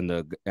Tahoes and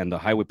the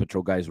highway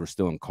patrol guys were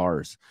still in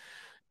cars.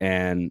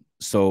 And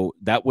so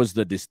that was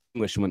the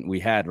distinguishment we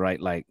had,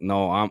 right? Like,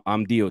 no,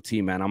 I'm DOT,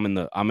 man. I'm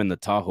in the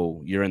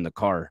Tahoe. You're in the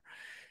car.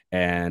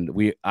 And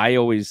I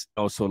always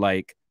also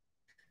like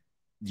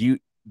you.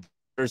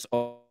 There's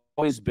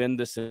always been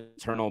this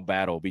internal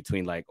battle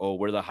between like, oh,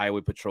 we're the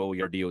highway patrol,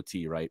 you're DOT,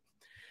 right?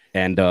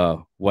 And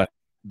what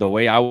the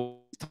way I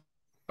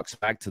talks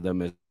back to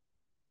them is,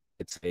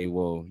 it's say,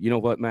 well, you know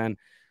what, man,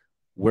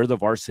 we're the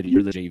varsity,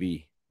 you're the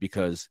JV,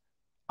 because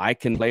I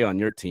can play on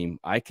your team,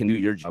 I can do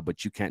your job,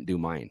 but you can't do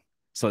mine.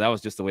 So that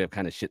was just a way of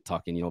kind of shit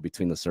talking,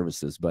 between the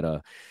services.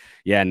 But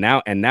yeah,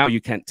 now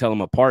you can't tell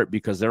them apart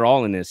because they're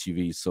all in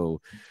SUVs.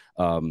 So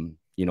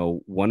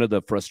one of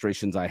the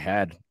frustrations I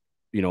had,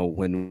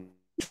 when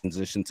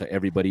transition to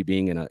everybody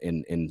being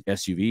in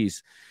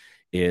SUVs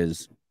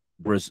is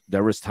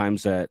there was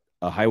times that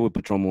a highway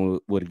patrolman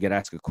would get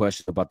asked a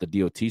question about the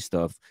DOT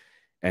stuff,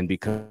 and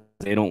because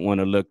they don't want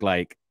to look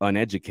like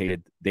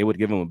uneducated, they would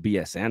give them a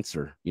BS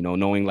answer,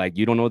 knowing like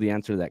you don't know the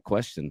answer to that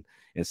question,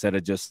 instead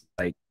of just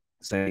like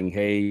saying,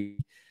 hey,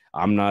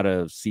 I'm not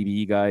a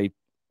CVE guy,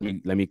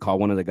 let me call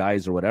one of the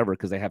guys or whatever,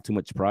 because they have too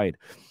much pride.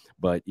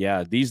 But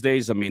yeah, these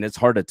days, I mean, it's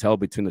hard to tell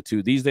between the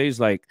two. These days,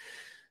 like,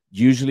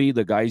 usually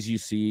the guys you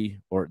see,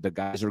 or the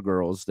guys or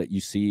girls that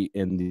you see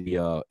in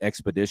the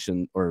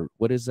expedition, or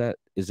what is that?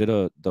 Is it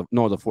the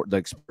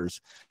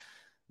Explorers?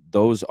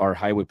 Those are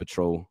highway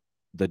patrol.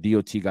 The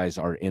DOT guys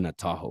are in a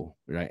Tahoe,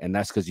 right? And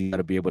that's because you got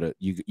to be able to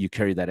you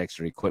carry that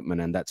extra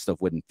equipment, and that stuff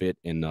wouldn't fit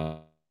in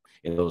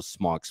those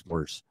small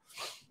Explorers.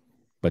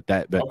 But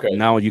Okay.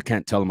 now you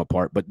can't tell them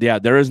apart. But yeah,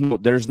 there's no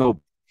difference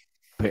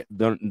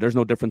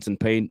in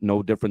pay,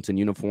 no difference in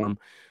uniform.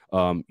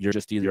 You're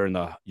just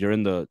either you're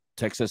in the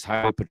Texas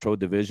Highway Patrol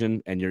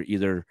Division, and you're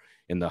either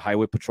in the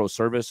Highway Patrol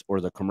Service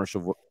or the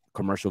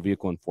Commercial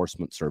Vehicle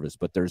Enforcement Service.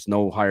 But there's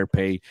no higher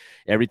pay.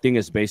 Everything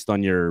is based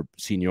on your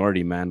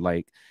seniority, man.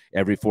 Like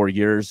every 4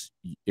 years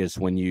is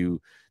when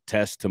you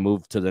test to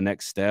move to the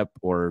next step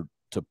or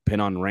to pin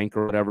on rank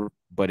or whatever.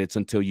 But it's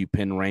until you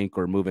pin rank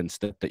or move in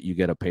step that you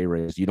get a pay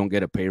raise. You don't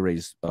get a pay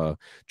raise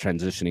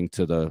transitioning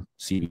to the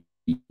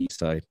CVE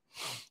side.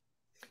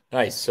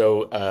 Nice.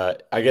 So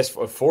I guess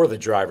for the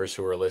drivers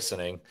who are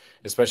listening,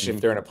 especially if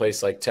Mm-hmm. they're in a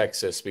place like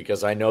Texas,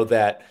 because I know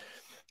that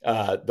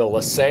the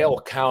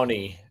LaSalle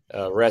County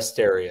rest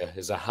area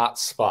is a hot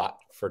spot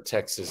for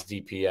Texas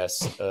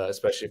DPS,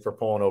 especially for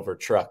pulling over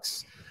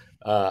trucks.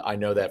 I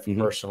know that from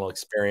Mm-hmm. personal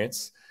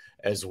experience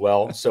as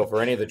well. So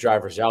for any of the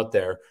drivers out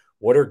there,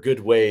 what are good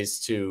ways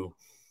to,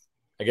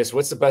 I guess,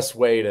 what's the best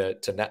way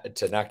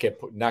to not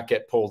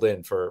get pulled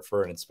in for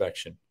an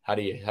inspection? How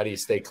do you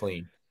stay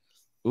clean?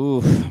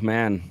 Ooh,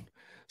 man.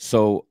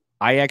 So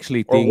I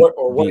actually Or think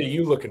what are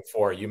you looking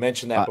for? You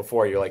mentioned that uh,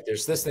 before. You're like,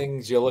 there's this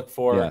things you look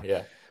for. yeah,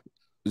 Yeah.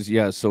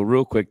 yeah. So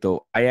real quick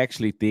though, I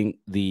actually think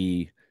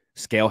the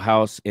scale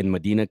house in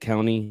Medina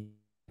County,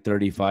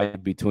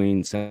 35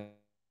 between San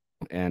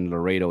and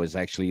Laredo, is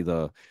actually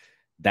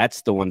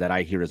that's the one that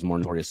I hear is more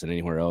notorious than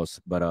anywhere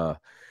else. But Oh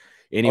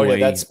yeah, that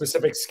anyway,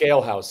 specific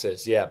scale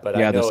houses. Yeah, but I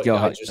yeah, the know scale I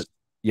house, just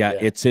yeah, yeah.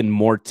 it's in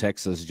Moore,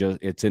 Texas. Just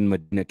it's in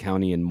Medina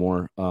County and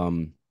Moore.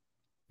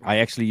 I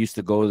actually used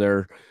to go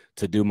there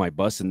to do my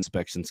bus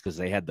inspections because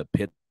they had the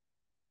pit.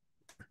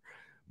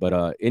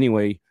 But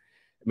anyway,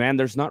 man,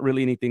 there's not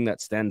really anything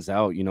that stands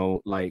out.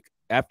 Like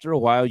after a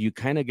while, you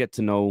kind of get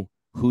to know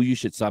who you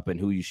should stop and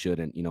who you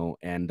shouldn't.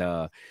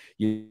 And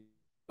you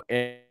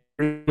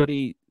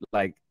everybody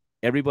like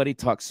everybody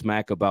talks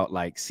smack about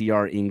like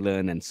CR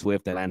England and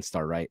Swift and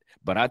Landstar, right?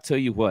 But I tell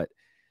you what,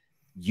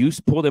 you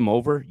pull them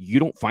over, you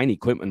don't find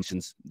equipment.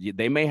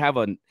 They may have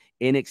an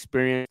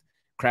inexperienced,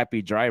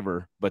 crappy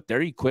driver, but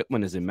their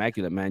equipment is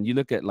immaculate, man. You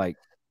look at like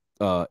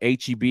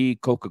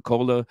HEB,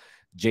 Coca-Cola,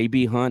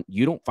 JB Hunt,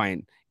 you don't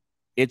find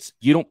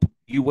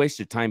you waste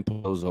your time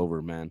pulling those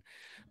over, man.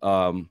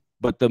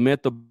 But the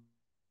myth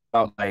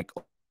about like,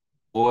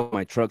 oh,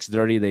 my truck's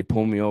dirty, they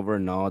pull me over.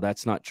 No,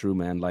 that's not true,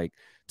 man. Like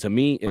to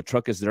me, if a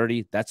truck is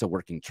dirty, that's a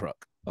working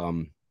truck.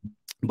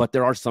 But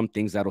there are some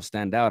things that'll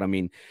stand out. I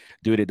mean,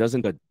 dude, it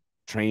doesn't a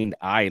trained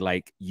eye,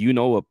 like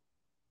a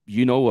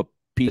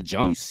piece of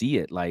junk, you see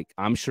it. Like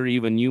I'm sure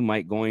even you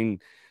might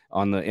going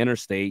on the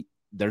interstate,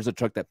 there's a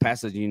truck that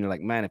passes you and you're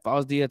like, man, if I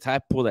was DT,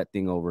 I'd pull that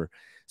thing over.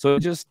 So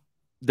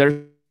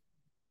there's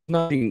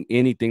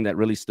anything that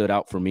really stood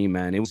out for me,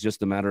 man. It was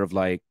just a matter of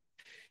like,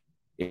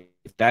 if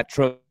that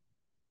truck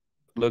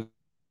looked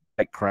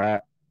like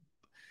crap,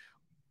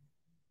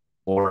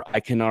 or I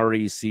can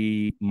already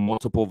see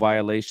multiple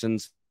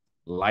violations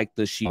like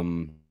the sheet,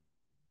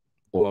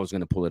 or I was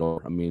going to pull it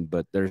over.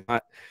 But there's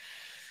not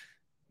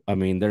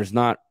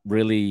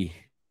really,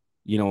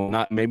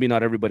 not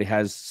everybody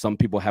has, some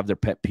people have their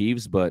pet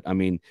peeves, but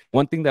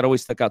one thing that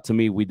always stuck out to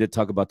me, we did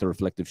talk about the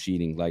reflective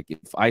sheeting. Like if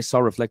I saw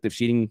reflective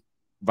sheeting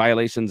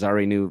violations, I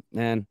already knew,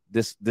 man,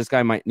 this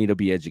guy might need to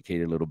be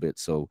educated a little bit.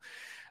 So,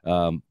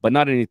 but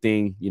not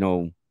anything,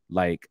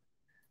 like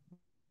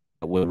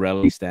will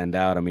really stand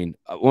out.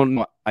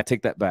 No, I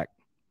take that back.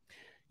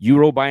 You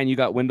roll by and you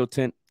got window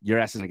tint, your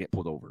ass is gonna get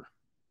pulled over,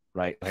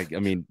 right? Like,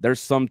 there's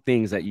some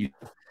things that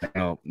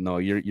no,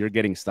 you're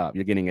getting stopped.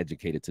 You're getting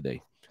educated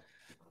today.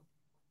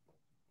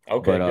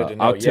 Okay, But good to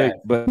know. I'll tell Yeah.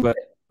 you,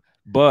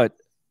 but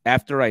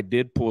after I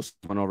did pull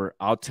someone over,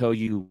 I'll tell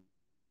you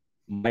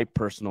my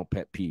personal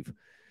pet peeve,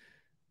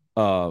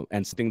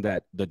 and something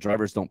that the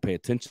drivers don't pay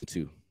attention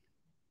to.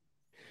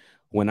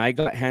 When I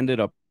got handed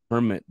a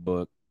permit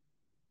book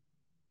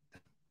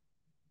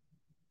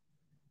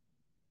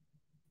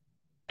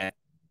at,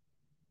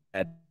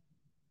 at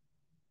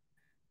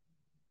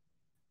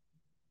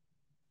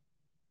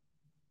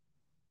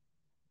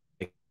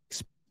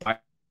expired,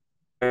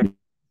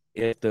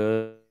 it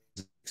does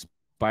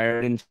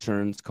expired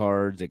insurance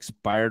cards,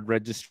 expired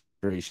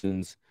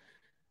registrations.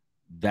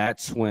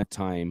 That's when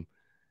time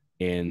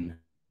in.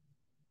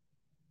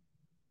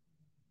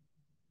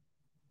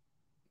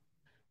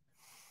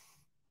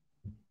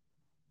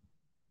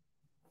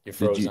 You Did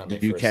froze you on me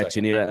did you for a catch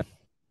second. any of that?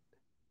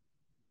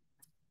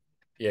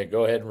 Yeah,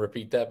 go ahead and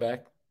repeat that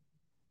back.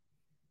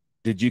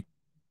 Did you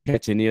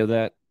catch any of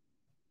that?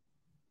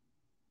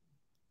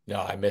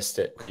 No, I missed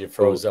it. You So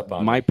froze up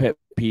on my me. pet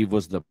peeve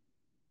was the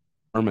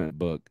permit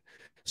book.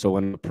 So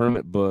when the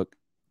permit book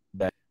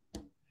that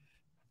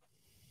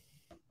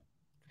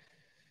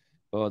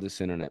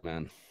this internet,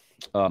 man.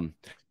 Um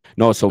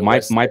no, so The my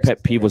West my pet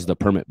Texas peeve was internet.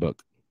 the permit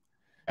book.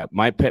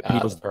 My pet peeve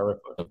The was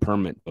permit book. the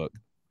permit book.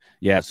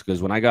 Yes,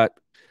 because when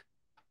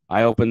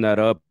I opened that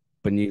up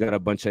and you got a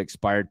bunch of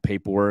expired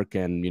paperwork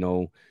and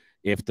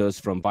if those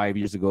from 5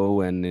 years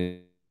ago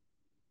and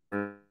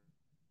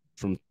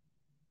from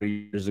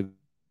 3 years ago,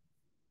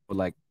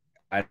 like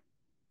I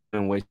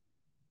didn't waste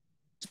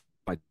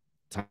my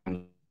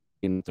time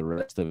in the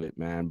rest of it,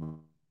 man.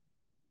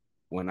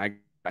 When I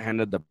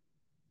handed the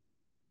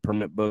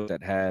permit book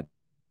that had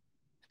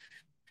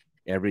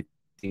everything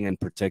in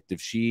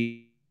protective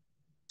sheets,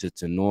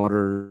 it's in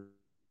order.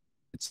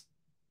 It's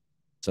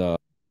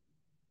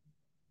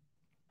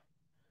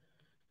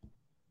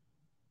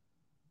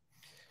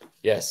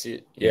Yes, yeah,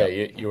 yeah,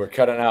 you were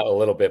cutting out a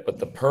little bit, but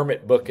the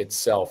permit book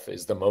itself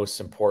is the most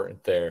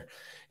important there.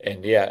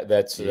 And yeah,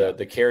 that's yeah,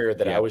 the carrier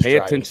that I yeah. was Pay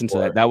driving attention to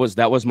that. for.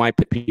 That was my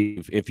pet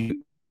peeve. If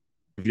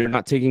you're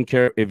not taking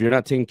care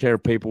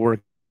of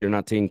paperwork, you're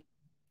not taking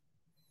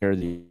care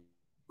of the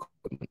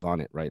equipment on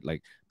it, right?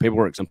 Like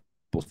paperwork, simple,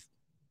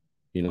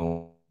 you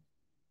know,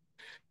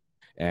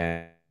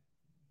 and,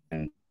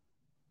 and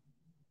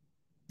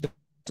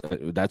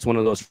that's one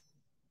of those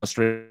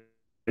frustrating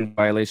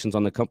violations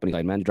on the company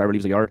side, man. The driver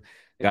leaves the yard,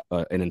 they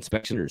got an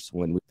inspection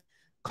when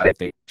if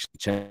they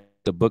check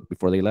the book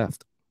before they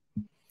left.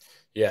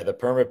 Yeah, the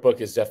permit book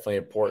is definitely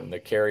important. The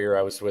carrier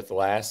I was with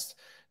last,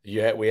 we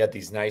had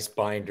these nice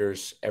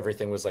binders.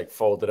 Everything was like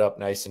folded up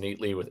nice and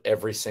neatly with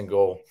every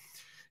single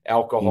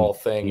alcohol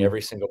thing. Mm-hmm.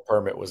 Every single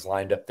permit was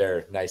lined up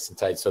there nice and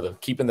tight. So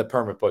keeping the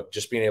permit book,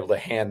 just being able to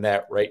hand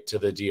that right to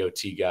the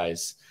DOT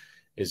guys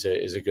is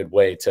a good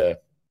way to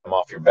come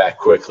off your back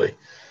quickly.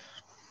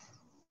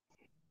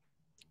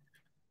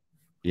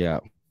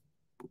 Yeah,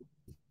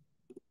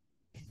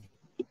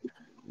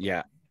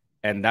 yeah,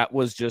 and that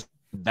was just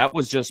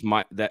everybody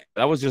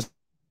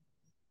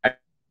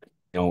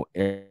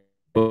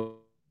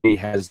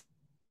has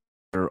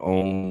their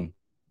own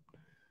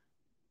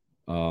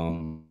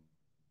um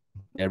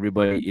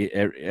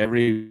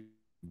every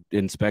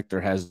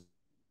inspector has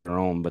their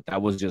own, but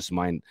that was just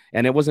mine.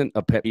 And it wasn't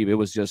a pet peeve. It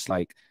was just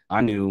like I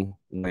knew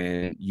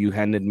when you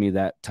handed me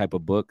that type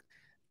of book,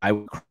 I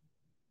would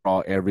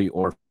crawl every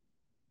or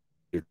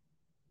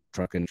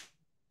truck and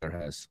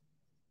has.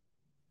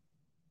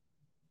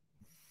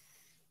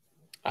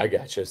 I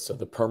gotcha. So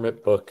the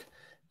permit book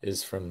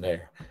is from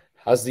there.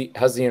 How's the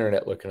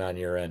internet looking on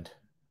your end?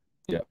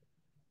 Yeah.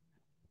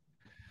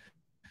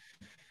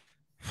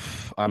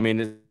 I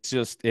mean,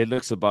 it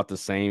looks about the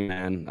same,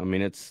 man. I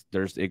mean,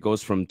 it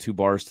goes from 2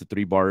 bars to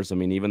 3 bars. I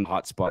mean, even the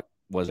hotspot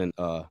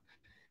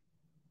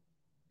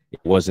it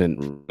wasn't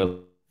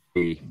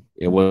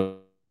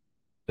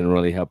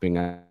really helping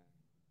out.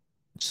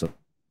 So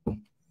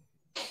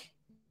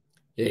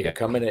Yeah, yeah,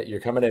 you're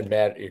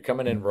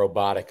coming in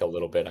robotic a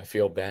little bit. I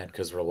feel bad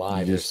because we're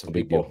live. There's just some a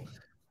big deal. people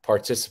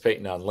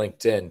participating on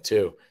LinkedIn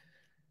too.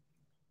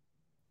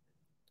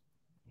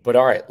 But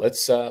all right,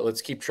 let's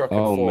keep trucking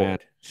Oh man,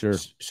 forward. sure.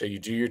 So you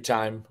do your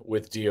time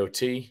with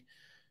DOT. You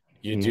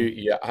do, Mm-hmm.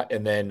 yeah,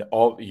 and then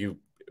all you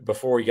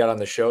before we got on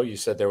the show, you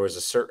said there was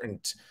a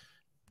certain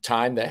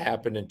time that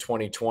happened in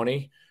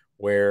 2020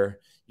 where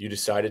you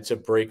decided to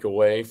break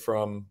away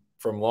from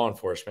law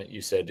enforcement.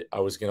 You said I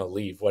was going to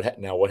leave.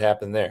 Now? What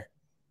happened there?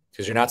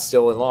 Because you're not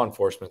still in law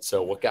enforcement.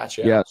 So what got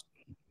you Yeah, out?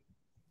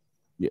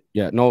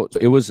 yeah. No,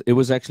 it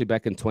was actually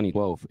back in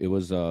 2012. It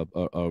was a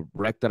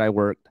wreck that I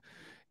worked,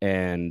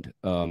 and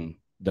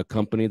the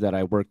company that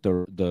I worked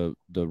the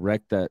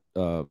wreck that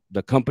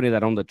the company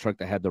that owned the truck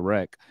that had the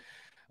wreck.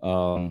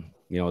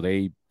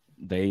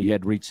 They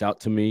had reached out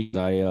to me.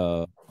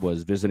 I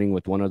was visiting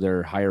with one of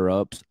their higher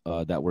ups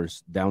that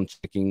was down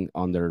checking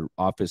on their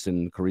office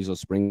in Carrizo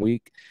Spring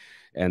Week,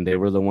 and they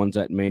were the ones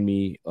that made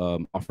me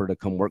offer to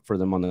come work for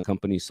them on the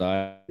company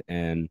side.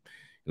 And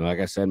like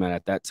I said, man,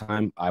 at that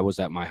time I was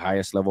at my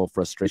highest level of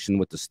frustration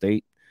with the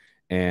state,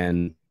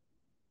 and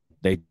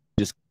they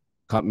just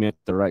caught me at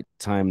the right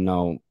time.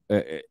 Now,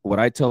 what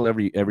I tell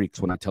every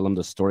when I tell them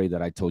the story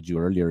that I told you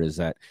earlier is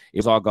that it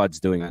was all God's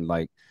doing. And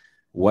like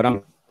what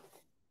I'm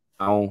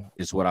now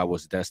is what I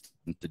was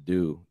destined to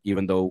do.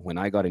 Even though when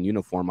I got in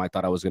uniform, I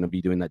thought I was going to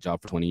be doing that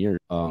job for 20 years.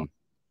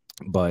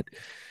 But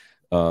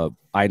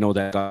I know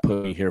that God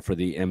put me here for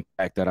the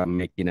impact that I'm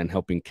making and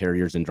helping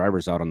carriers and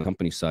drivers out on the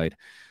company side.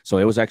 So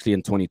it was actually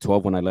in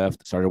 2012 when I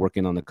left, started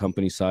working on the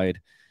company side,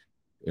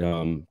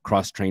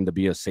 cross-trained to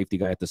be a safety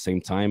guy at the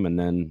same time. And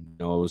then,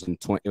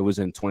 it was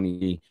in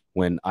 20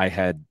 when I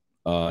had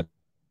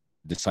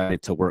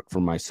decided to work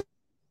for myself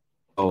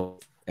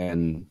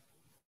and,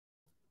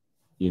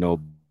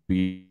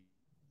 be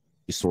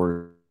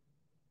sort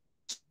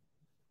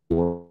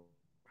of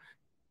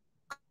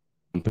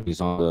companies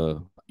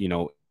on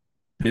the,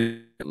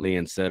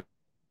 instead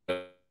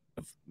of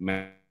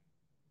managing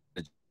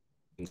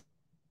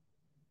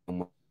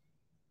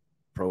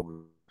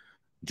program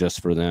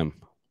just for them.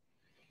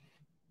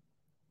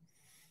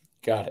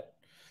 Got it.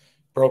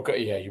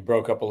 You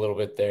broke up a little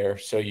bit there.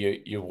 So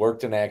you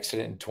worked an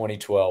accident in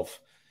 2012.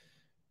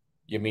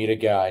 You meet a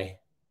guy.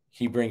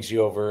 He brings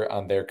you over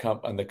on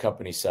on the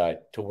company side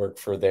to work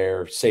for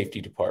their safety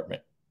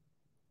department.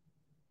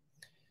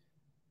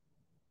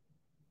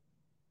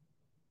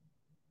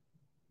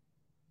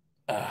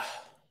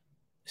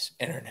 This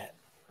internet.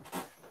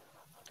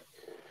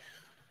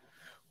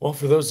 Well,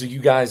 for those of you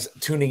guys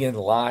tuning in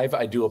live,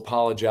 I do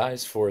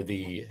apologize for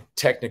the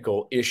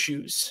technical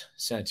issues.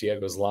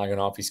 Santiago's logging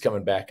off. He's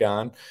coming back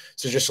on.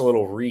 So just a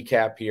little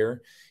recap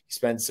here. He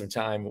spent some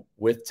time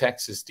with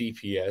Texas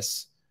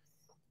DPS.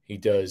 He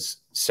does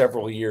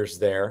several years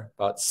there,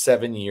 about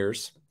 7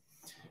 years.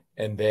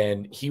 And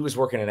then he was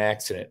working an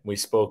accident. We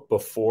spoke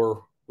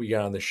before we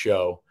got on the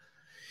show.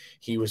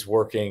 He was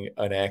working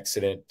an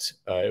accident.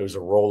 It was a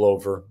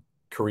rollover,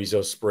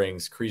 Carrizo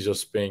Springs. Carrizo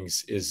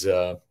Springs is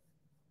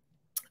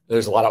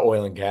there's a lot of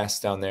oil and gas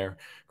down there.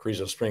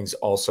 Carrizo Springs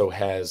also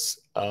has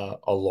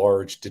a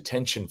large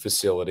detention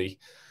facility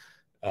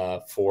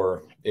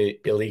for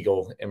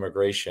illegal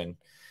immigration.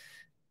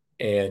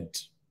 And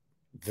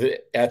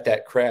at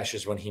that crash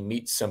is when he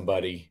meets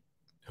somebody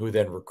who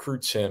then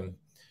recruits him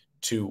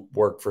to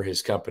work for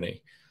his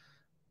company.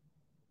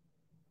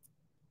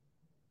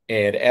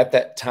 And at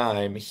that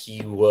time,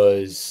 he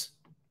was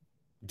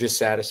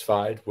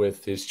dissatisfied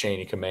with his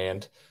chain of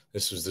command.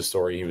 This was the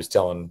story he was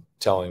telling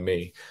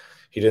me.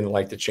 He didn't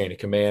like the chain of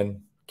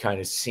command.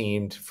 Kind of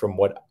seemed, from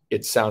what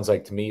it sounds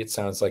like to me, it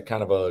sounds like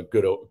kind of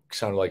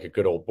sounded like a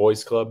good old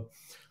boys club.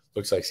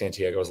 Looks like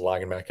Santiago is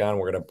logging back on.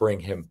 We're going to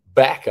bring him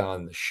back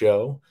on the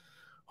show.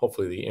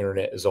 Hopefully the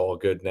internet is all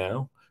good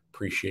now.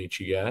 Appreciate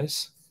you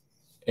guys.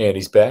 And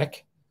he's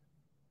back.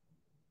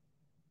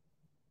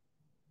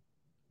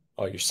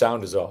 Oh, your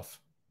sound is off.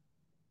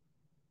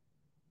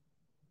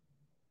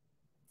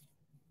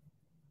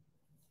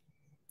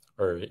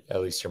 Or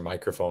at least your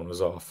microphone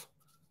was off.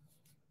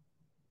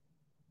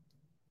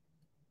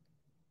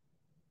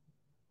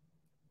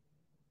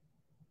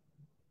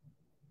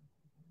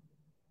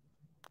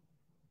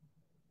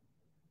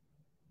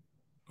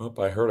 Oh,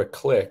 I heard a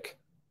click.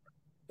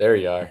 There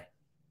you are.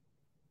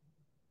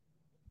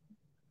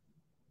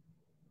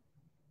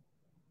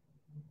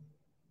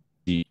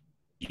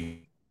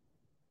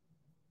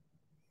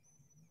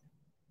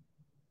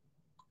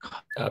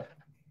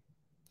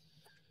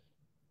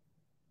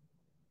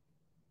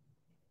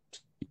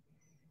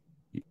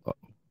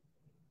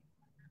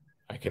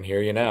 I can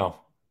hear you now.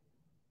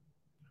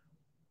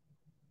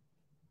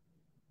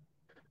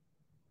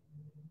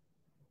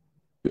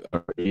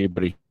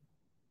 Anybody?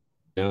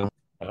 Yeah.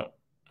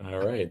 All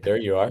right, there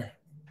you are.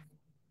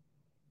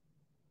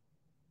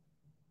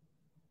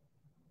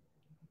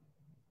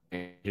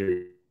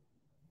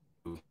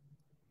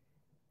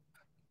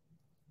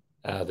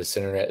 This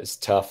internet is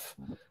tough.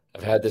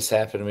 I've had this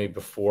happen to me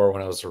before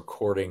when I was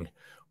recording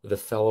with a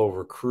fellow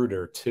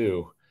recruiter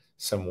too,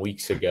 some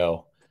weeks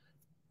ago,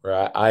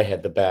 where I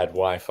had the bad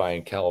Wi-Fi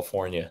in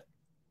California.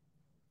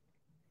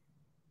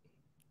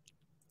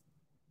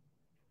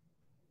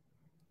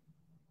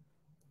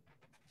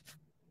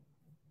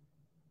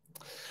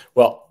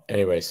 Well,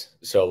 anyways,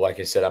 so like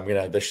I said,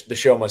 the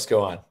show must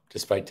go on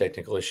despite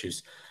technical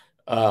issues.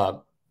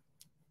 So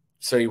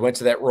he went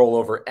to that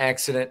rollover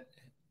accident.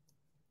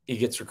 He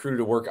gets recruited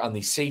to work on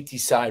the safety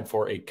side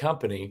for a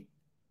company.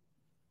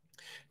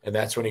 And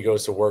that's when he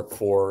goes to work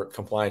for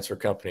compliance for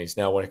companies.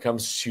 Now, when it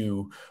comes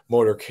to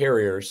motor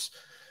carriers,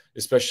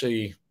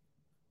 especially,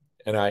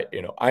 and I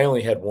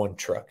only had one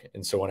truck.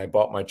 And so when I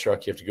bought my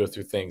truck, you have to go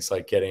through things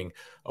like getting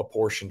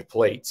apportioned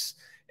plates.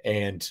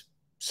 And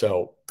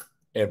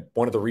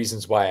one of the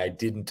reasons why I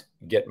didn't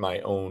get my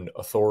own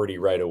authority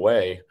right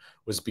away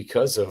was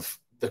because of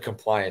the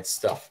compliance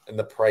stuff and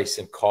the price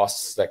and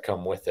costs that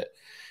come with it.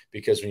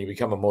 Because when you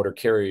become a motor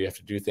carrier, you have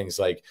to do things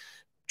like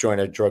join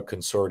a drug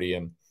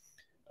consortium,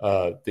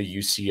 the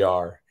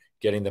UCR,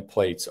 getting the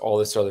plates, all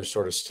this other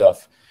sort of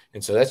stuff.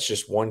 And so that's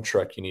just one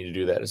truck. You need to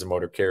do that as a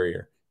motor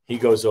carrier. He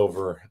goes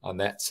over on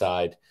that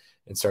side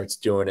and starts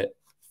doing it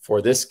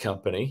for this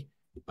company.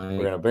 We're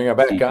going to bring him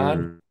back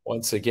on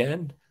once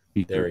again.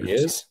 There he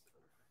is.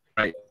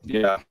 Right.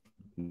 Yeah.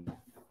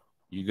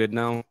 You good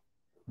now?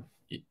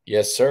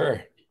 Yes,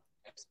 sir.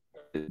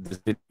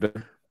 Is it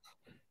better?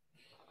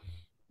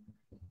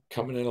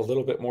 Coming in a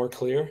little bit more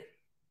clear.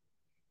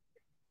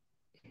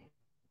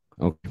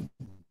 Okay.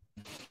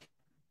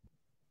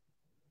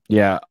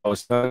 Yeah, I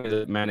was telling you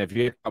that, man, if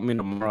you had caught me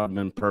tomorrow, I'd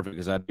been perfect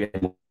because I'd be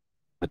able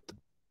to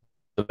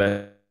the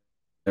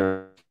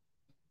better.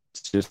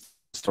 It's just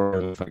a story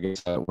of if I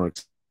guess that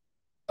works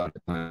out the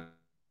time.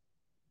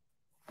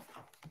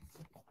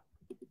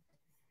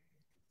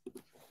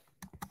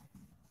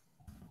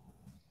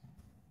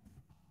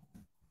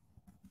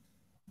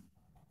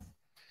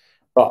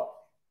 Oh,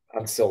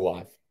 I'm still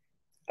live.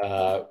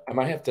 We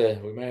might have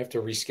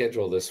to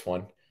reschedule this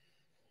one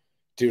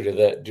due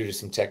to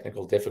some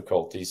technical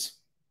difficulties.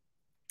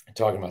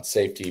 Talking about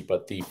safety,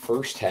 but the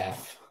first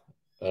half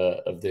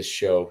of this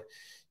show,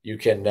 you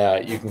can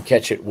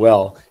catch it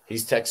well.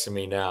 He's texting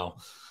me now.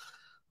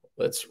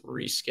 Let's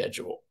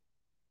reschedule.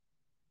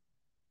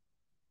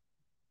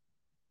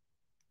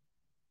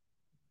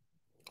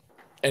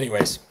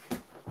 Anyways,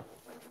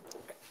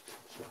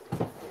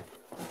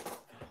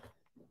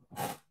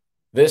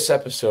 this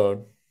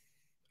episode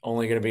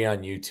only going to be on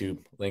YouTube,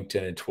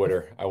 LinkedIn, and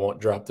Twitter. I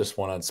won't drop this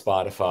one on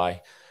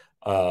Spotify.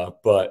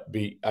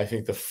 I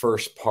think the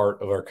first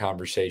part of our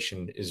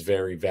conversation is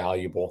very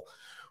valuable.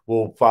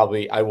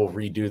 I will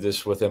redo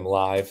this with him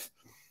live,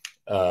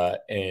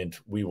 and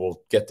we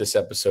will get this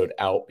episode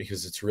out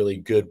because it's really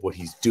good what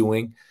he's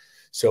doing.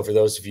 So for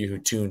those of you who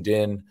tuned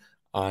in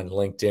on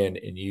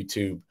LinkedIn and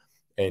YouTube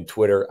and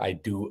Twitter, I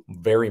do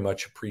very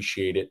much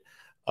appreciate it.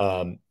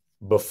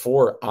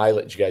 Before I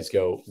let you guys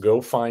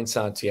go find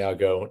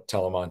Santiago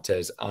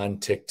Talamantez on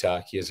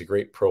TikTok. He has a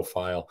great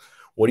profile.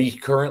 What he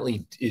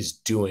currently is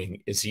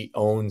doing is he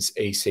owns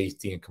a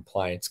safety and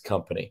compliance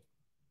company.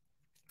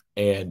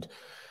 And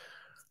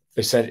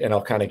they said, and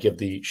I'll kind of give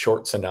the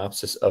short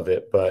synopsis of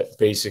it, but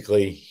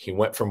basically he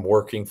went from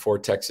working for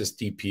Texas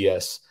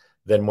DPS,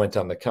 then went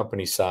on the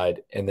company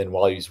side. And then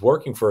while he was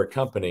working for a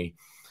company,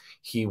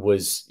 he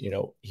was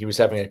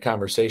having a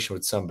conversation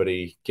with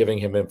somebody, giving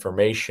him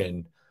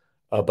information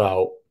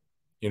about,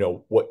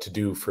 what to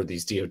do for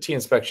these DOT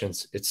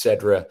inspections, et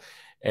cetera.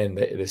 And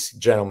this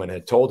gentleman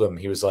had told him,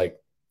 he was like,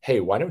 hey,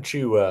 why don't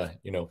you,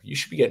 you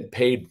should be getting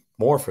paid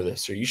more for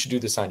this, or you should do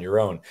this on your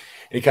own. And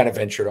he kind of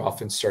ventured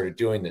off and started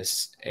doing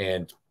this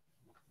and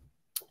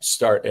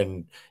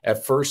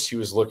at first he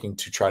was looking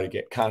to try to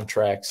get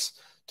contracts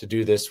to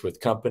do this with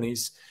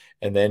companies.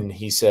 And then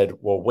he said,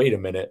 well, wait a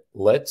minute,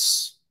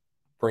 let's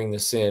bring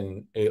this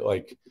in.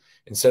 Like,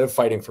 instead of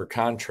fighting for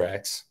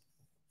contracts,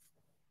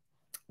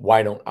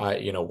 why don't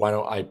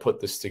I put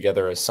this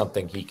together as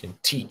something he can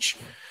teach?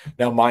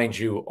 Now, mind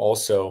you,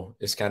 also,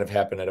 this kind of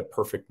happened at a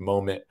perfect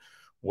moment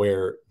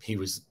where he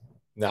was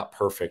not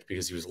perfect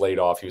because he was laid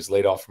off. He was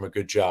laid off from a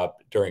good job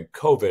during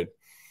COVID.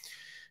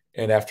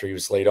 And after he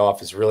was laid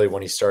off is really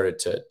when he started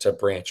to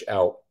branch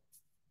out.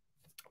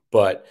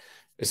 But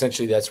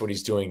essentially, that's what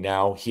he's doing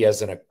now. He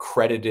has an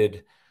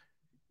accredited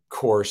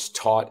course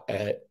taught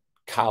at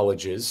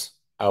colleges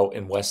out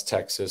in West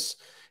Texas,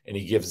 and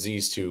he gives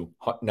these to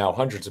now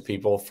hundreds of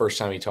people. First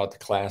time he taught the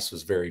class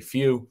was very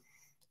few,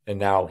 and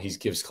now he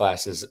gives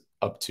classes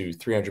up to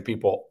 300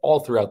 people all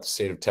throughout the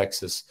state of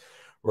Texas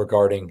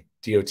regarding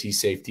DOT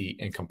safety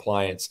and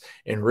compliance.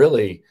 And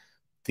really,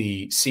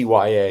 the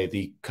CYA,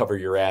 the cover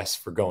your ass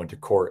for going to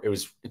court.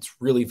 It's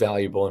really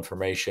valuable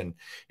information.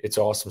 It's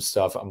awesome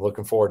stuff. I'm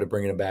looking forward to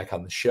bringing him back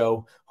on the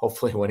show.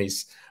 Hopefully when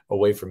he's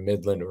away from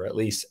Midland, or at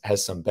least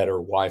has some better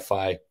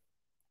Wi-Fi.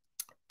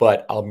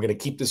 But I'm going to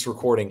keep this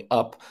recording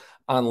up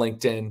on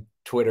LinkedIn,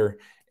 Twitter,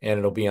 and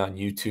it'll be on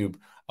YouTube.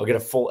 I'll get a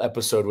full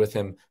episode with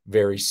him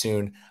very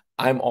soon.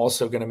 I'm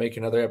also going to make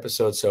another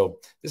episode. So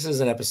this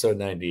isn't episode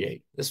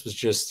 98. This was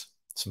just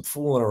some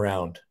fooling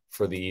around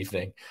for the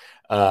evening.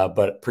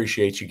 But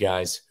appreciate you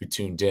guys who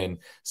tuned in.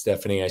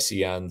 Stephanie, I see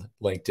you on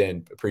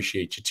LinkedIn.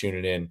 Appreciate you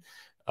tuning in,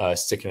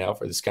 sticking out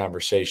for this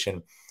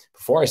conversation.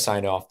 Before I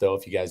sign off, though,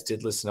 if you guys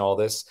did listen to all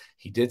this,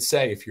 he did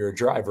say if you're a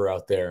driver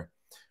out there,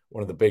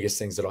 one of the biggest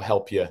things that'll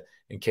help you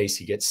in case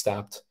you get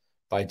stopped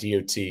by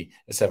DOT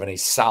is having a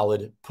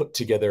solid put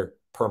together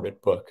permit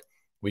book.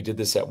 We did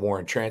this at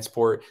Warren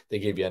Transport. They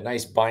gave you a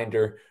nice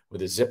binder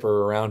with a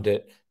zipper around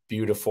it,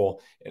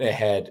 beautiful. And it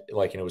had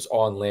and it was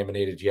all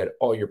laminated. You had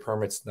all your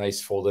permits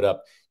nice folded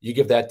up. You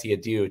give that to a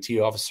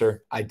DOT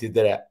officer. I did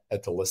that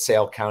at the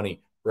LaSalle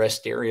County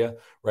rest area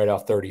right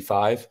off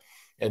 35.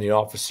 And the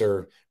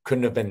officer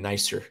couldn't have been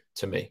nicer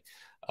to me.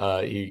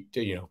 You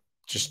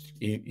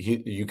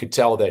could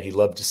tell that he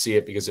loved to see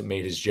it because it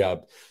made his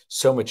job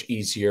so much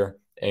easier.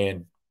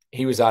 And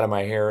he was out of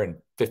my hair in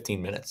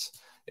 15 minutes.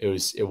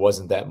 It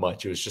wasn't that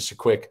much. It was just a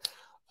quick,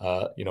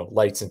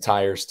 lights and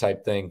tires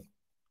type thing.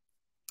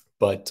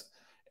 But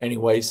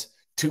anyways,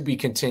 to be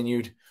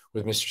continued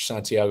with Mr.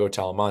 Santiago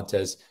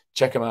Talamantez.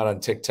 Check him out on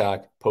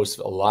TikTok. Posts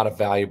a lot of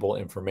valuable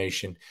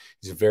information.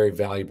 He's a very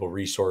valuable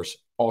resource.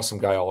 Awesome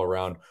guy all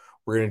around.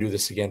 We're going to do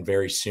this again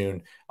very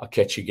soon. I'll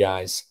catch you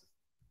guys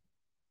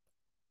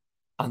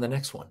on the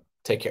next one.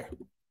 Take care.